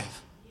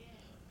alive.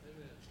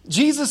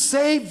 Jesus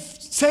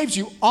saves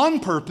you on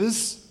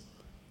purpose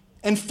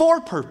and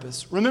for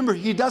purpose. Remember,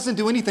 he doesn't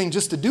do anything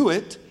just to do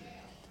it.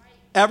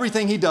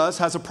 Everything he does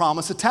has a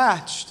promise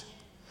attached.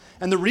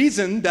 And the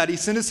reason that he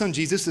sent his son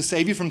Jesus to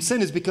save you from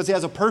sin is because he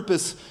has a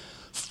purpose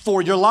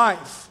for your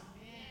life.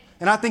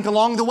 And I think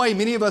along the way,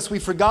 many of us,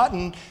 we've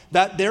forgotten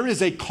that there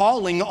is a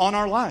calling on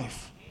our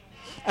life.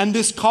 And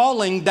this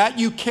calling that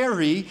you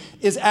carry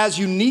is as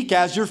unique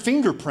as your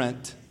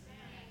fingerprint.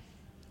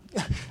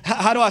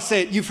 How do I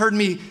say it? You've heard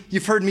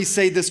me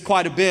say this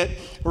quite a bit.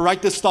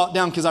 Write this thought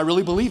down because I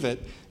really believe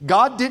it.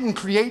 God didn't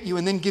create you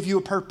and then give you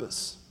a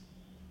purpose.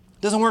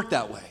 It doesn't work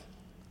that way.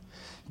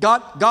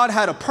 God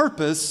had a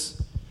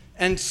purpose,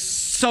 and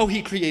so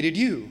he created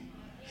you.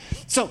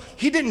 So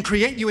he didn't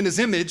create you in his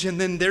image,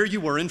 and then there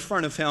you were in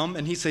front of him,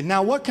 and he said,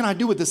 now what can I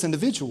do with this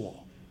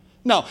individual?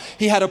 No,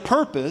 he had a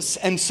purpose,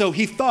 and so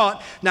he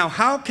thought, now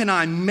how can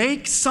I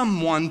make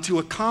someone to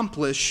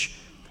accomplish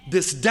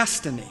this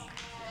destiny?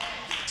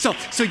 So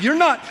you're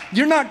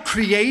not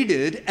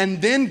created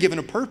and then given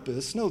a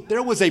purpose. No,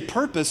 there was a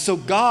purpose, so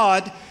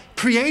God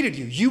created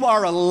you. You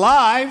are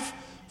alive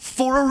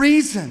for a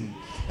reason.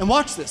 And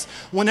watch this.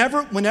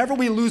 Whenever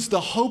we lose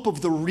the hope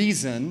of the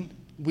reason,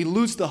 we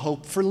lose the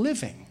hope for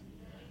living.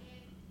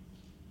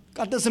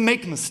 God doesn't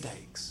make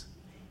mistakes.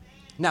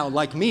 Now,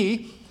 like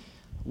me,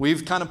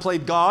 We've kind of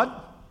played God.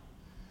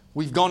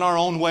 We've gone our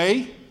own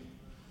way.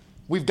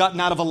 We've gotten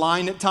out of a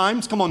line at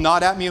times. Come on,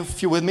 nod at me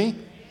if you're with me.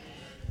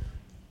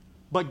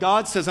 But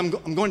God says, I'm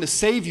going to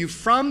save you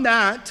from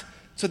that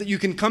so that you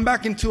can come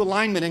back into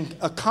alignment and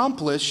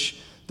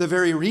accomplish the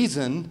very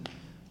reason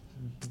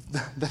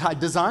that I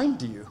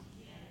designed you.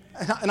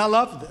 And I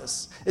love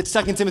this. It's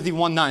 2 Timothy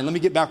 1:9. Let me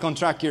get back on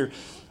track here.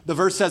 The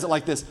verse says it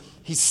like this.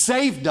 He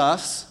saved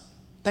us.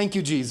 Thank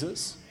you,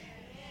 Jesus.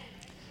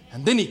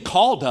 And then he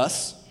called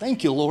us.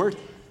 Thank you, Lord.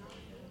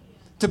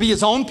 To be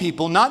his own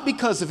people, not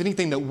because of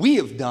anything that we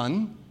have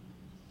done,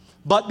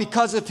 but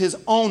because of his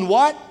own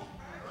what?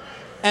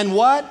 And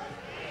what?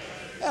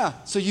 Yeah,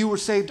 so you were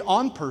saved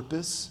on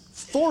purpose,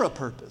 for a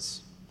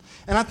purpose.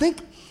 And I think,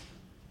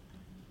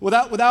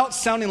 without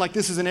sounding like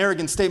this is an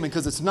arrogant statement,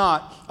 because it's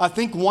not, I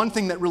think one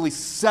thing that really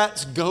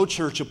sets Go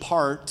Church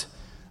apart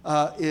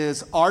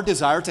is our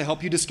desire to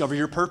help you discover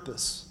your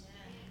purpose.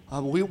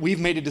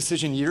 We've made a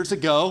decision years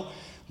ago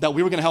that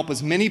we were going to help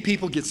as many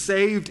people get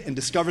saved and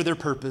discover their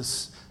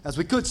purpose as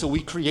we could. So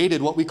we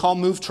created what we call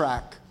Move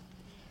Track.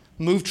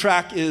 Move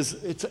Track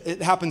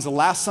it happens the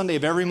last Sunday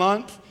of every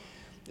month.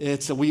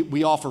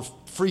 We offer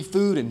free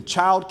food and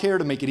childcare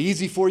to make it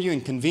easy for you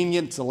and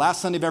convenient. It's the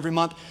last Sunday of every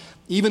month.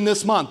 Even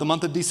this month, the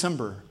month of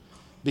December,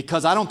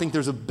 because I don't think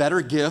there's a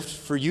better gift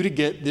for you to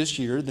get this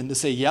year than to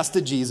say yes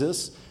to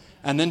Jesus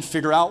and then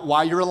figure out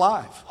why you're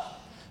alive.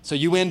 So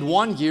you end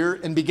one year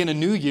and begin a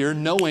new year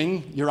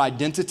knowing your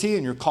identity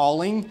and your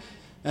calling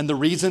and the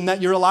reason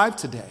that you're alive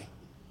today.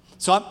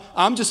 So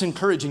I'm just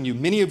encouraging you.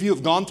 Many of you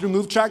have gone through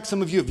Move Track.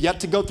 Some of you have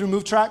yet to go through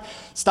Move Track.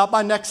 Stop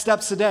by Next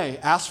Steps today.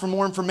 Ask for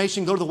more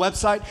information. Go to the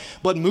website.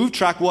 But Move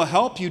Track will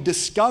help you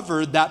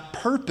discover that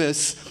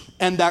purpose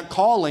and that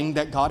calling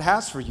that God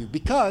has for you,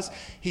 because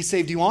he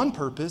saved you on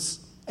purpose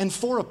and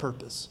for a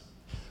purpose.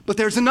 But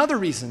there's another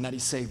reason that he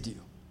saved you.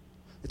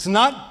 It's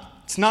not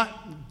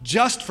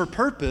just for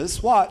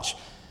purpose. Watch.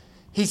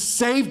 He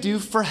saved you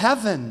for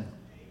heaven.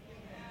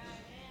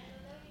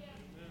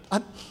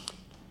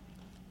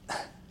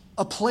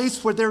 A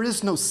place where there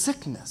is no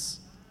sickness.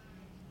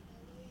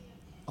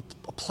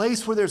 A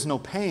place where there's no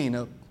pain.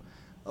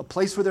 A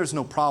place where there's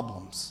no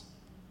problems.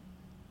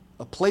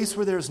 A place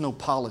where there's no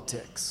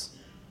politics.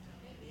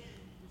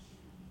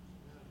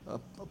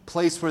 A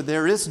place where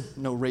there is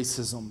no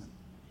racism.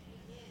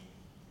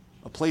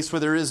 A place where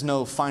there is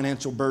no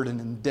financial burden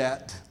and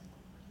debt.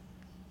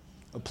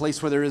 A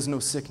place where there is no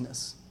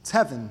sickness. It's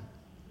heaven.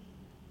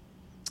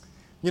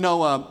 You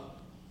know,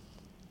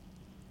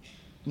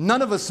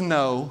 none of us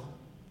know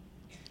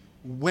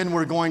when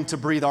we're going to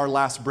breathe our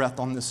last breath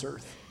on this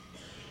earth,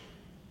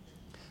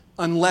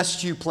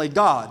 unless you play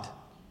God,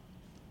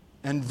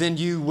 and then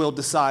you will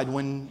decide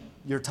when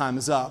your time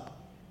is up.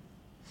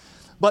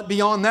 But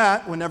beyond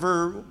that,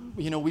 whenever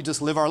we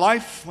just live our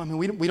life, I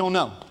mean, we don't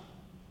know.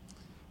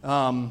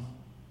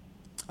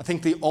 I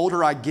think the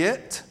older I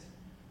get,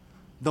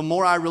 the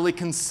more I really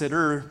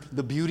consider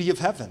the beauty of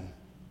heaven,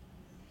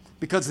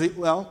 because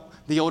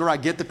the older I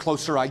get, the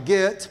closer I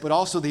get, but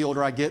also the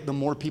older I get, the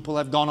more people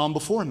have gone on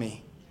before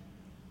me.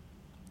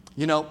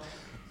 You know,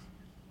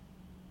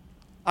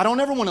 I don't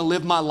ever want to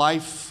live my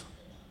life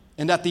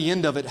and at the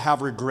end of it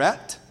have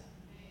regret.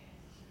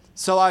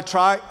 So I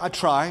try.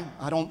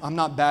 I'm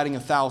not batting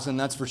 1,000,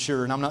 that's for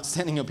sure. And I'm not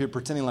standing up here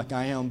pretending like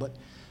I am, but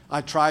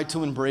I try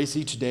to embrace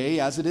each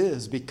day as it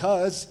is,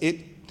 because it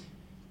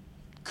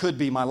could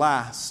be my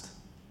last.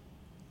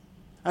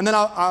 And then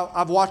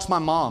I've watched my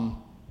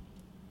mom.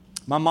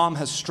 My mom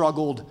has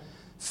struggled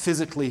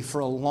physically for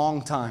a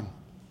long time.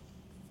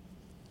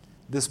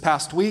 This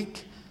past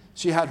week,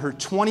 she had her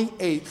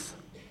 28th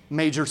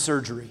major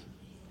surgery.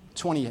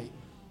 28.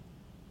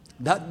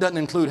 That doesn't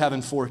include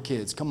having 4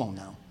 kids. Come on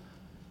now.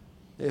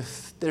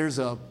 If there's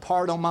a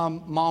part on my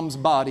mom's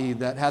body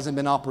that hasn't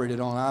been operated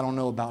on, I don't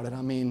know about it.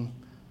 I mean,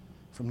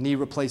 from knee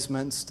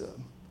replacements to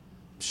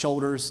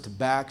shoulders to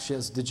back, she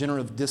has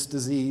degenerative disc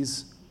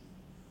disease.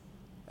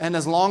 And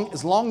as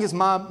long as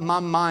my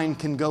mind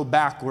can go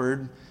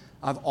backward,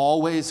 I've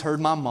always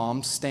heard my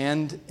mom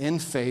stand in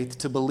faith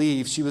to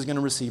believe she was going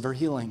to receive her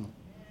healing.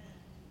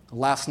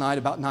 Last night,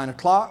 about 9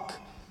 o'clock,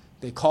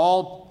 they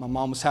called. My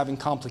mom was having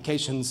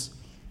complications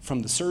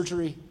from the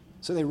surgery,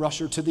 so they rushed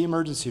her to the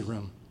emergency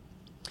room.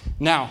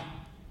 Now,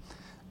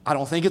 I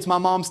don't think it's my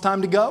mom's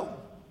time to go,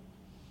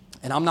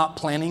 and I'm not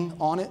planning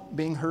on it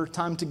being her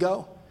time to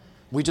go.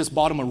 We just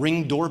bought them a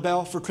Ring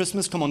doorbell for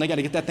Christmas. Come on, they got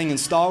to get that thing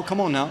installed.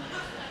 Come on now.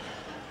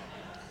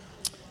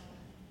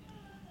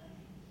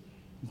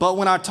 But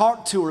when I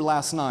talked to her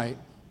last night,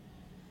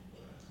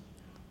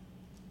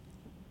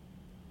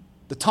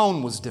 the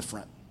tone was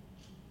different.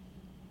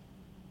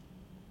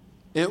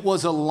 It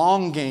was a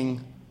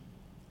longing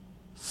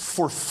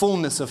for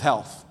fullness of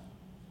health,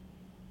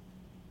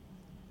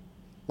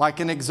 like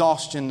an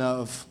exhaustion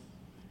of,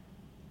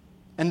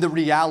 and the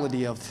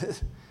reality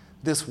of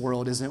this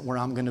world isn't where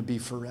I'm going to be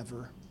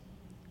forever.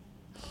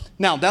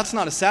 Now, that's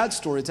not a sad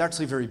story. It's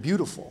actually very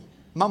beautiful.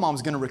 My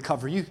mom's going to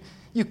recover. You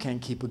can't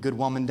keep a good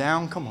woman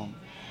down. Come on.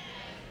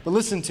 But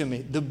listen to me.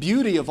 The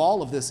beauty of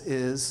all of this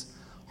is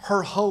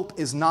her hope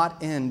is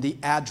not in the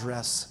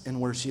address and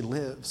where she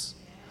lives.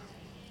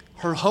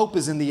 Her hope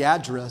is in the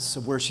address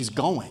of where she's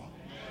going.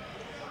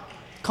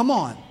 Come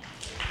on.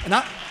 And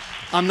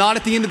I'm not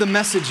at the end of the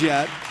message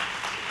yet.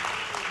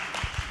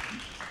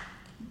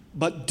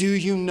 But do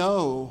you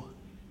know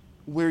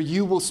where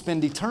you will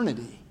spend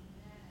eternity?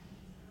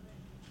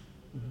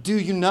 Do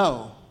you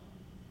know?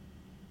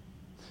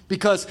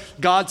 Because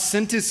God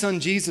sent his son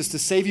Jesus to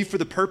save you for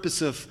the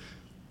purpose of,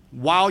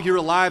 while you're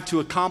alive,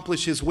 to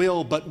accomplish his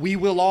will, but we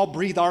will all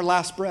breathe our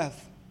last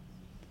breath.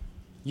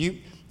 You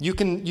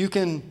can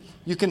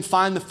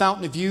find the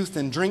fountain of youth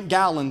and drink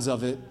gallons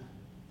of it.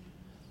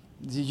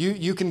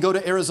 You can go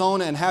to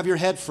Arizona and have your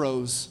head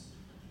froze.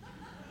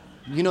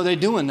 You know they're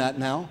doing that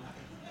now.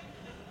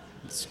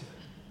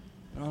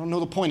 I don't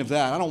know the point of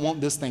that. I don't want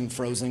this thing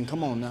frozen.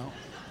 Come on now.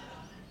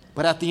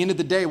 But at the end of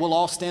the day, we'll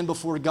all stand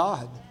before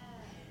God.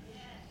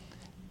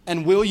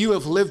 And will you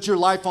have lived your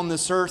life on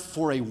this earth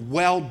for a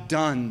well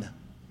done?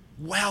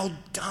 Well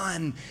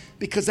done.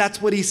 Because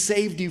that's what he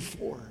saved you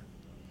for.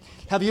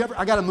 Have you ever,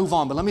 I got to move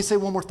on, but let me say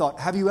one more thought.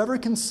 Have you ever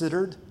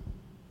considered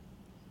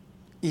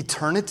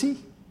eternity?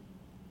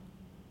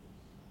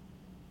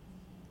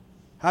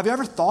 Have you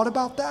ever thought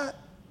about that?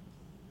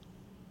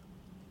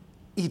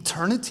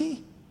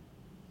 Eternity?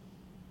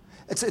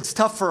 It's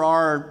tough for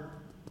our,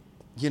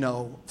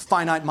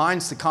 finite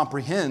minds to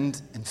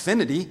comprehend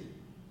infinity,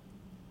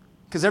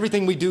 because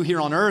everything we do here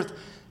on earth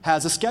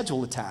has a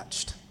schedule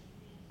attached.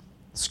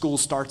 School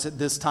starts at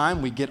this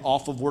time. We get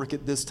off of work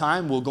at this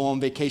time. We'll go on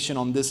vacation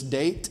on this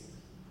date.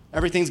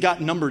 Everything's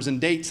got numbers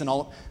and dates and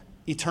all.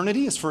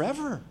 Eternity is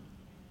forever.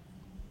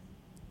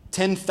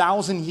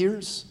 10,000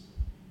 years?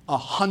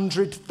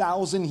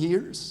 100,000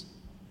 years?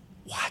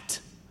 What?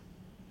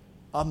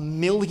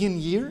 1,000,000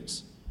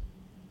 years?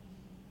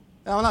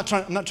 Now,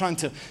 I'm not trying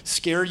to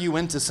scare you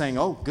into saying,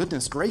 oh,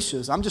 goodness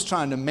gracious. I'm just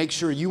trying to make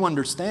sure you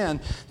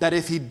understand that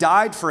if he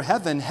died for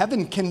heaven,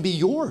 heaven can be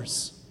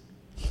yours.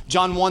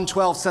 John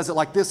 1:12 says it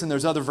like this, and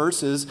there's other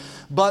verses.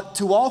 But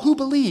to all who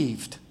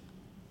believed,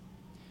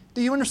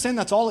 do you understand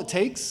that's all it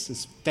takes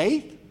is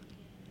faith?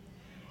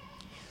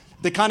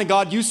 The kind of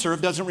God you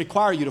serve doesn't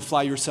require you to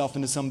fly yourself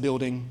into some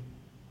building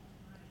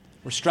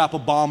or strap a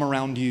bomb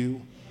around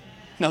you.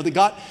 No, the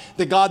God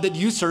that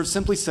you serve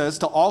simply says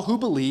to all who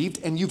believed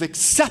and you've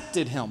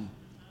accepted him,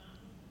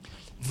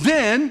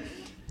 then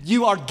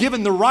you are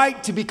given the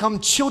right to become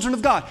children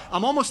of God.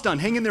 I'm almost done.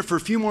 Hang in there for a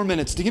few more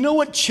minutes. Do you know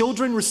what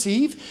children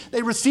receive?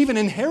 They receive an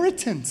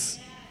inheritance.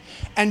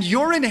 And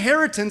your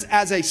inheritance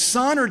as a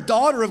son or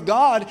daughter of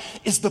God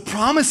is the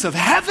promise of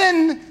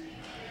heaven.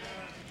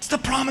 It's the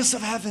promise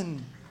of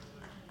heaven.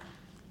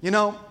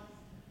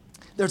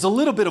 There's a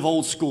little bit of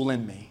old school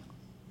in me.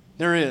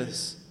 There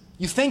is.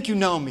 You think you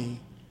know me,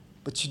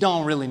 but you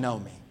don't really know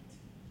me.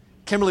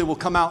 Kimberly will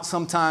come out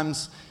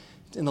sometimes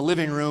in the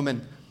living room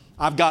and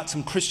I've got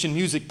some Christian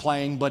music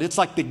playing, but it's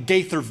like the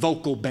Gaither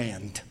Vocal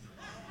Band.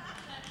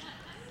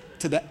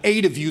 To the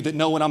 8 of you that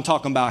know what I'm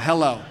talking about,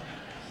 hello.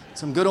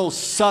 Some good old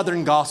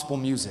Southern gospel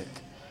music.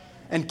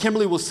 And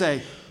Kimberly will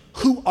say,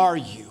 who are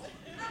you?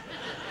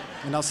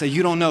 And I'll say,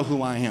 you don't know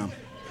who I am.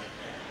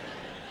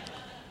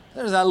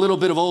 There's that little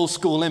bit of old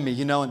school in me,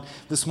 and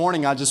this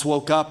morning I just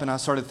woke up and I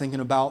started thinking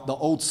about the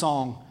old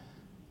song,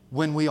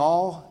 When We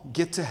All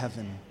Get to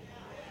Heaven.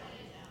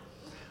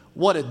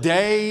 What a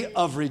day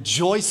of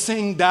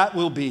rejoicing that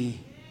will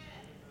be.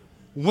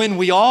 When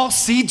we all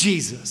see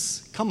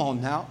Jesus, come on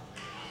now,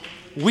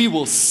 we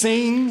will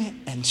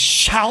sing and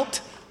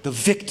shout the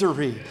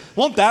victory.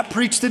 Won't that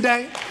preach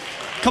today?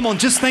 Come on,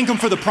 just thank him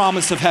for the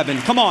promise of heaven.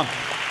 Come on.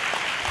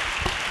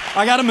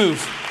 I got to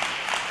move.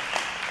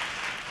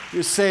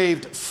 You're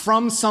saved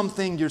from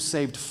something, you're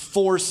saved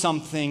for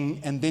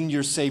something, and then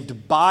you're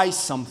saved by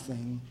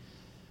something.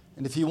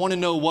 And if you want to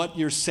know what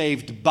you're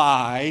saved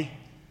by,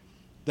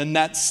 then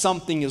that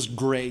something is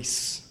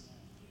grace.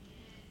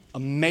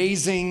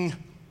 Amazing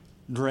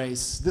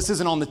grace. This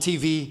isn't on the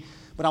TV,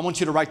 but I want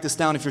you to write this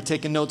down if you're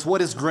taking notes.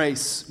 What is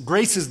grace?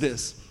 Grace is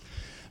this.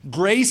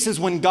 Grace is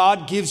when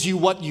God gives you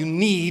what you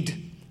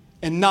need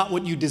and not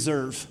what you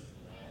deserve.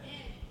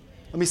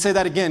 Let me say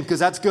that again, because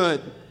that's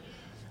good.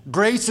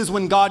 Grace is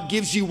when God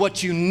gives you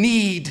what you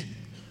need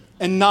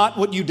and not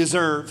what you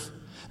deserve.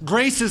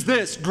 Grace is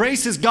this.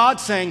 Grace is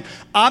God saying,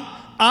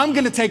 I'm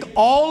going to take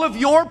all of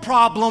your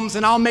problems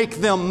and I'll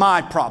make them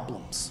my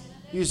problems.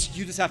 You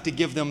just have to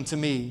give them to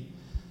me.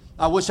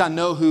 I wish I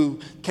know who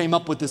came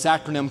up with this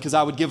acronym because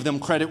I would give them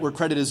credit where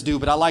credit is due,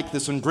 but I like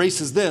this one. Grace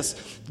is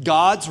this.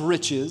 God's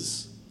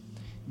riches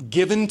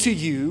given to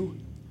you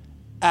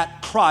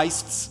at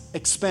Christ's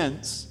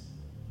expense.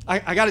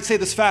 I got to say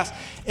this fast.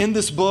 In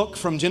this book,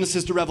 from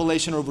Genesis to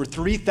Revelation, over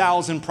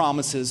 3,000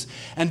 promises.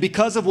 And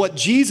because of what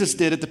Jesus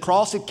did at the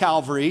cross at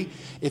Calvary,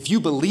 if you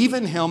believe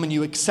in him and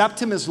you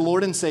accept him as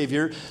Lord and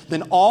Savior,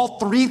 then all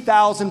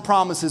 3,000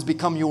 promises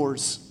become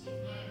yours.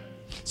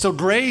 So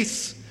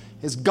grace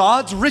is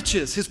God's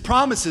riches, his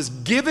promises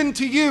given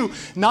to you,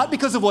 not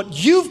because of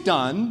what you've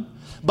done,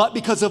 but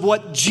because of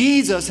what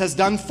Jesus has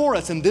done for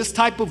us. And this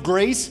type of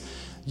grace,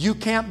 you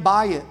can't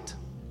buy it.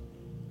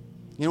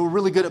 You know, we're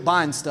really good at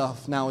buying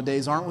stuff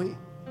nowadays, aren't we?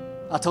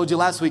 I told you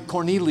last week,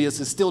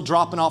 Cornelius is still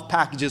dropping off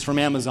packages from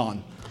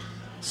Amazon.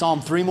 Saw him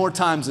 3 more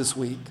times this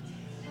week.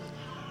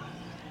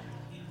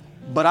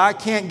 But I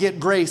can't get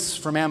grace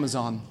from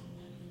Amazon.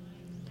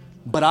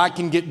 But I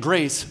can get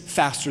grace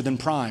faster than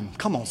Prime.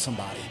 Come on,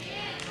 somebody.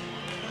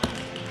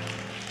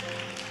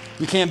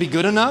 You can't be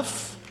good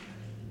enough.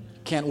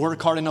 Can't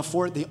work hard enough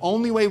for it. The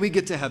only way we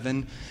get to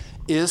heaven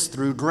is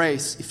through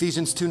grace.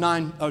 Ephesians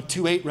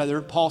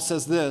 2:8, Paul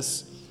says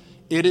this,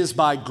 it is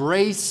by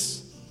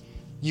grace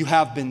you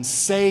have been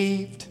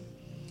saved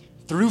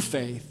through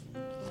faith,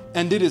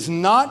 and it is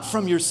not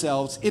from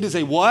yourselves. It is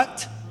a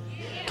what?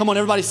 Come on,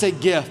 everybody say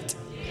gift.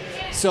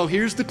 So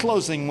here's the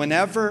closing.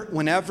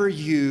 Whenever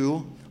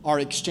you are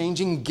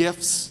exchanging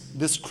gifts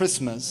this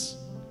Christmas,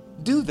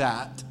 do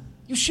that.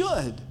 You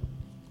should.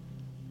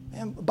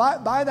 And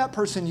buy that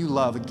person you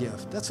love a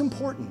gift. That's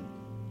important.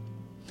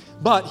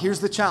 But here's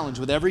the challenge.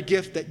 With every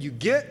gift that you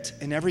get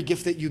and every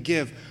gift that you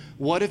give,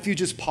 what if you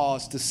just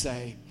pause to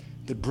say,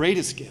 the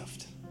greatest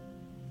gift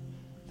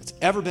that's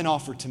ever been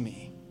offered to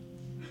me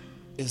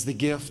is the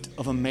gift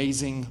of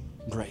amazing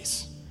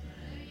grace.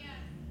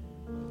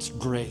 It's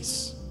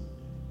grace.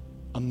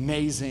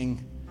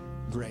 Amazing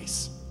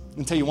grace. I'm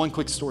going to tell you one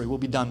quick story. We'll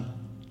be done.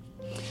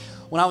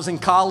 When I was in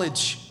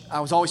college,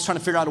 I was always trying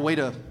to figure out a way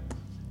to,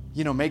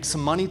 make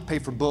some money, pay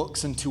for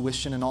books and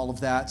tuition and all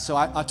of that. So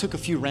I took a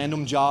few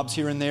random jobs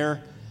here and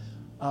there.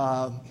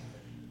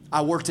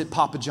 I worked at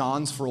Papa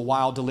John's for a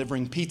while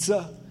delivering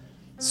pizza,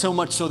 so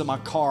much so that my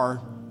car,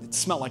 it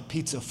smelled like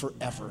pizza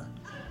forever.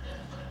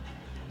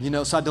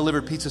 So I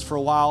delivered pizzas for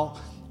a while.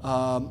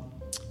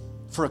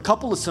 For a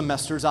couple of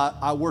semesters,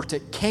 I worked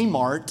at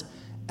Kmart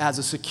as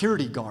a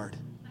security guard.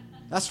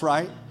 That's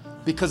right,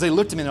 because they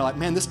looked at me and they're like,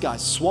 man, this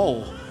guy's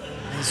swole.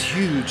 He's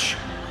huge.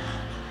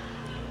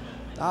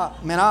 I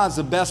was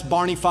the best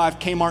Barney Fife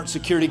Kmart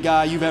security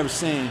guy you've ever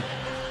seen.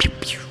 Pew,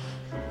 pew.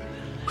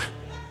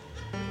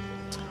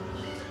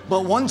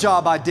 But one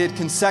job I did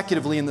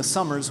consecutively in the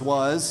summers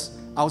was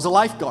I was a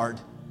lifeguard.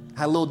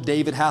 I had a little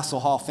David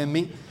Hasselhoff in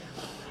me.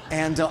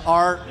 And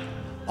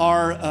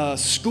our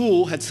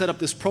school had set up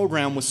this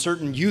program with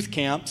certain youth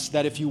camps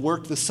that if you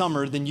worked the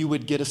summer, then you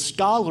would get a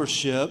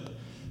scholarship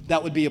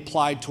that would be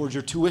applied towards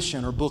your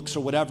tuition or books or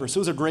whatever. So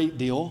it was a great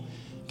deal.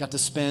 Got to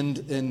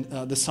spend in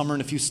the summer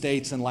in a few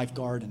states and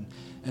lifeguard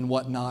and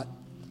whatnot.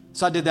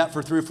 So I did that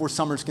for 3 or 4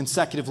 summers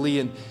consecutively,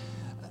 and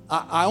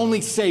I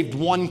only saved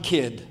one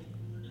kid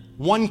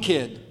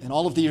in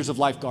all of the years of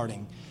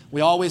lifeguarding.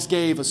 We always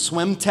gave a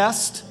swim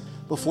test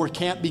before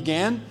camp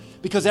began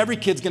because every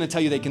kid's going to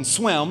tell you they can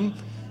swim.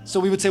 So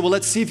we would say, well,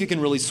 let's see if you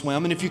can really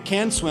swim. And if you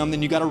can swim,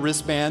 then you got a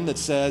wristband that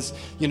says,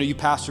 you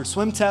passed your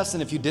swim test.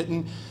 And if you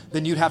didn't,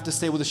 then you'd have to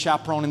stay with a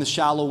chaperone in the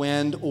shallow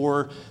end.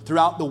 Or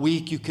throughout the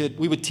week,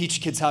 we would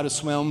teach kids how to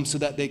swim so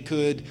that they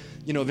could,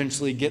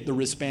 eventually get the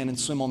wristband and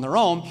swim on their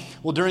own.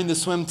 Well, during the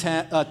swim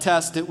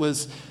test, it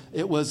was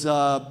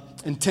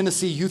in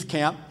Tennessee youth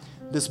camp.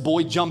 This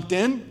boy jumped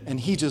in and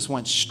he just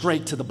went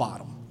straight to the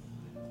bottom.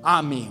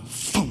 I mean,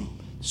 boom,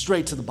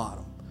 straight to the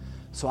bottom.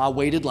 So I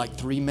waited like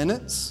 3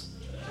 minutes.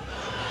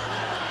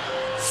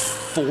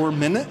 4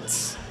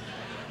 minutes.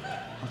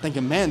 I'm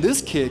thinking, man,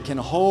 this kid can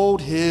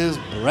hold his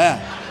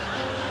breath.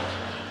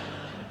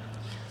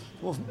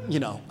 Well,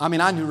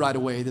 I knew right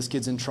away this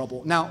kid's in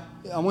trouble. Now,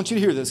 I want you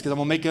to hear this because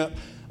I'm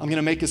going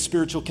to make a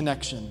spiritual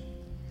connection.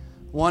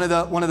 One of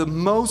the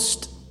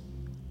most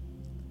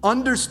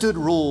understood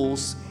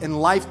rules in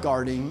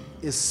lifeguarding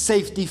is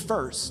safety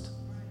first.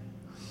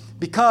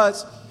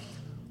 Because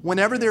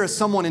whenever there is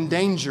someone in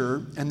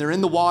danger and they're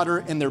in the water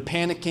and they're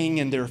panicking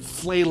and they're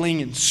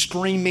flailing and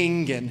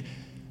screaming and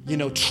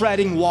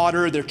treading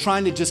water. They're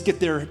trying to just get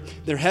their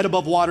head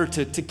above water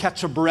to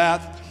catch a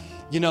breath.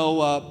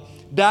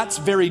 That's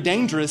very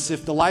dangerous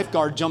if the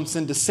lifeguard jumps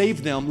in to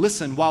save them.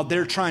 Listen, while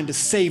they're trying to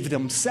save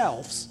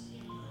themselves.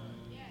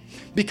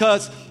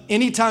 Because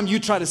anytime you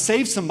try to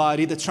save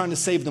somebody that's trying to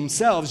save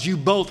themselves, you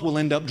both will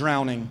end up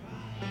drowning.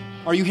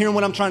 Are you hearing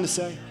what I'm trying to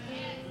say?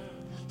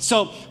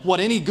 So what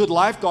any good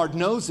lifeguard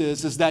knows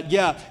is that,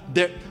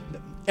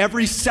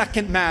 every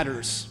second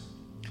matters.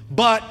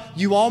 But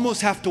you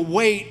almost have to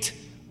wait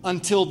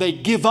until they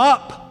give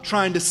up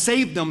trying to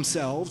save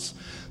themselves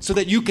so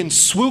that you can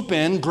swoop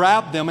in,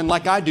 grab them, and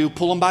like I do,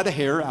 pull them by the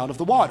hair out of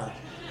the water.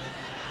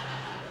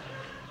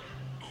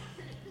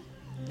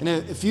 And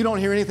if you don't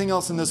hear anything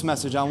else in this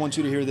message, I want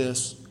you to hear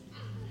this.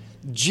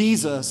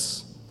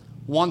 Jesus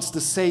wants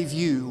to save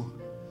you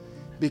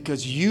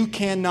because you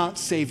cannot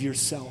save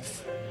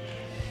yourself.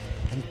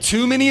 And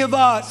too many of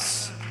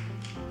us,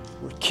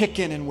 we're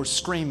kicking and we're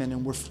screaming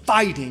and we're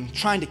fighting,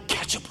 trying to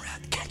catch a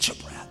breath,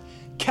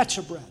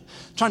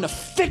 trying to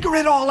figure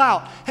it all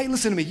out. Hey,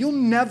 listen to me. You'll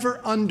never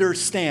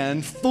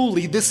understand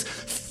fully this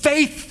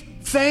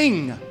faith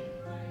thing.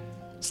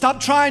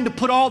 Stop trying to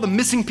put all the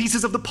missing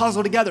pieces of the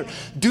puzzle together.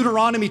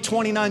 Deuteronomy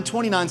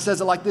 29:29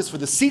 says it like this: for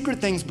the secret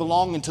things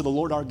belong unto the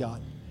Lord our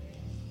God,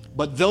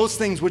 but those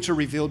things which are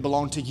revealed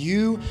belong to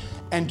you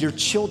and your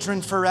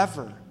children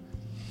forever.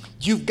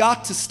 You've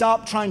got to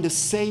stop trying to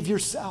save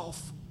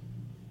yourself.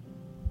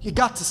 You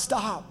got to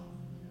stop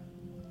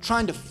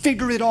trying to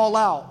figure it all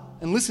out.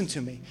 And listen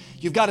to me.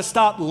 You've got to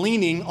stop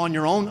leaning on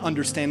your own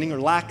understanding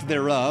or lack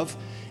thereof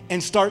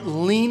and start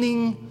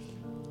leaning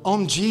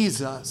on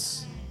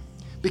Jesus.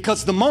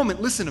 Because the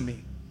moment, listen to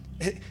me,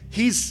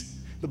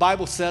 the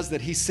Bible says that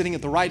he's sitting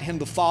at the right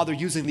hand of the Father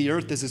using the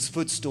earth as his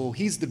footstool.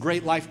 He's the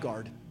great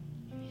lifeguard,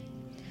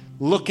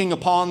 looking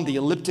upon the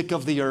elliptic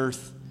of the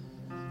earth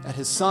at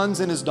his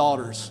sons and his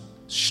daughters,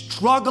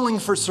 struggling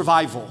for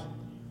survival.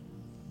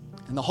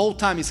 And the whole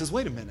time he says,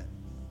 wait a minute.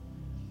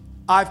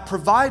 I've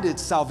provided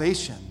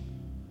salvation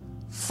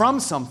from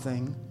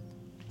something,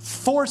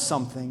 for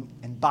something,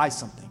 and by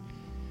something.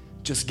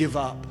 Just give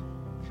up.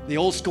 The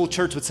old school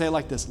church would say it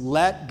like this: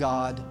 let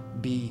God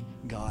be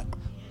God.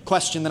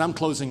 Question that I'm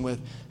closing with: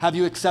 have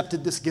you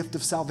accepted this gift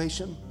of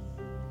salvation?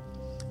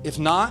 If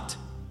not,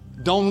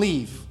 don't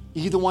leave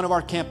either one of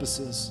our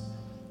campuses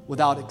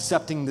without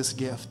accepting this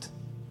gift,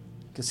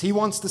 because he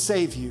wants to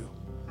save you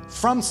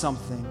from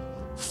something,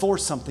 for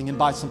something, and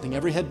by something.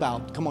 Every head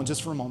bowed. Come on,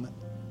 just for a moment.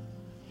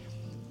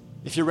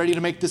 If you're ready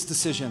to make this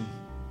decision,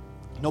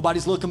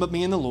 nobody's looking but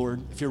me and the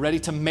Lord. If you're ready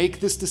to make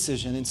this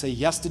decision and say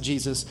yes to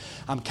Jesus,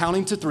 I'm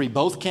counting to 3,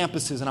 both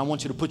campuses, and I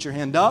want you to put your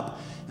hand up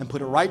and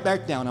put it right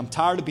back down. I'm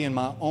tired of being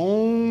my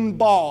own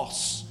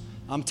boss.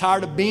 I'm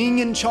tired of being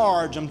in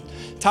charge. I'm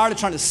tired of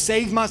trying to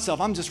save myself.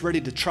 I'm just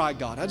ready to try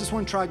God. I just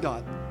want to try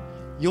God.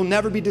 You'll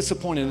never be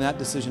disappointed in that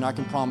decision, I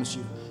can promise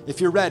you. If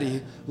you're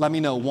ready, let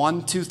me know.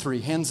 1, 2, 3.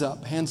 Hands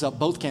up,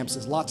 both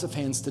campuses. Lots of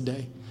hands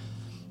today.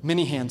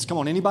 Many hands. Come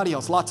on, anybody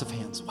else? Lots of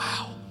hands.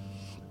 Wow.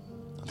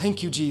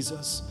 Thank you,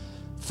 Jesus.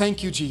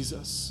 Thank you,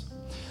 Jesus.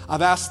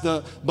 I've asked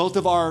both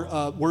of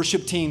our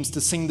worship teams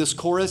to sing this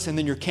chorus, and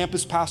then your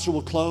campus pastor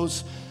will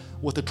close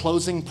with a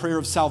closing prayer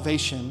of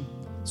salvation.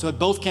 So at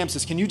both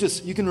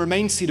campuses, you can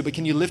remain seated, but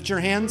can you lift your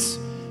hands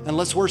and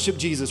let's worship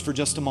Jesus for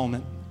just a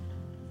moment.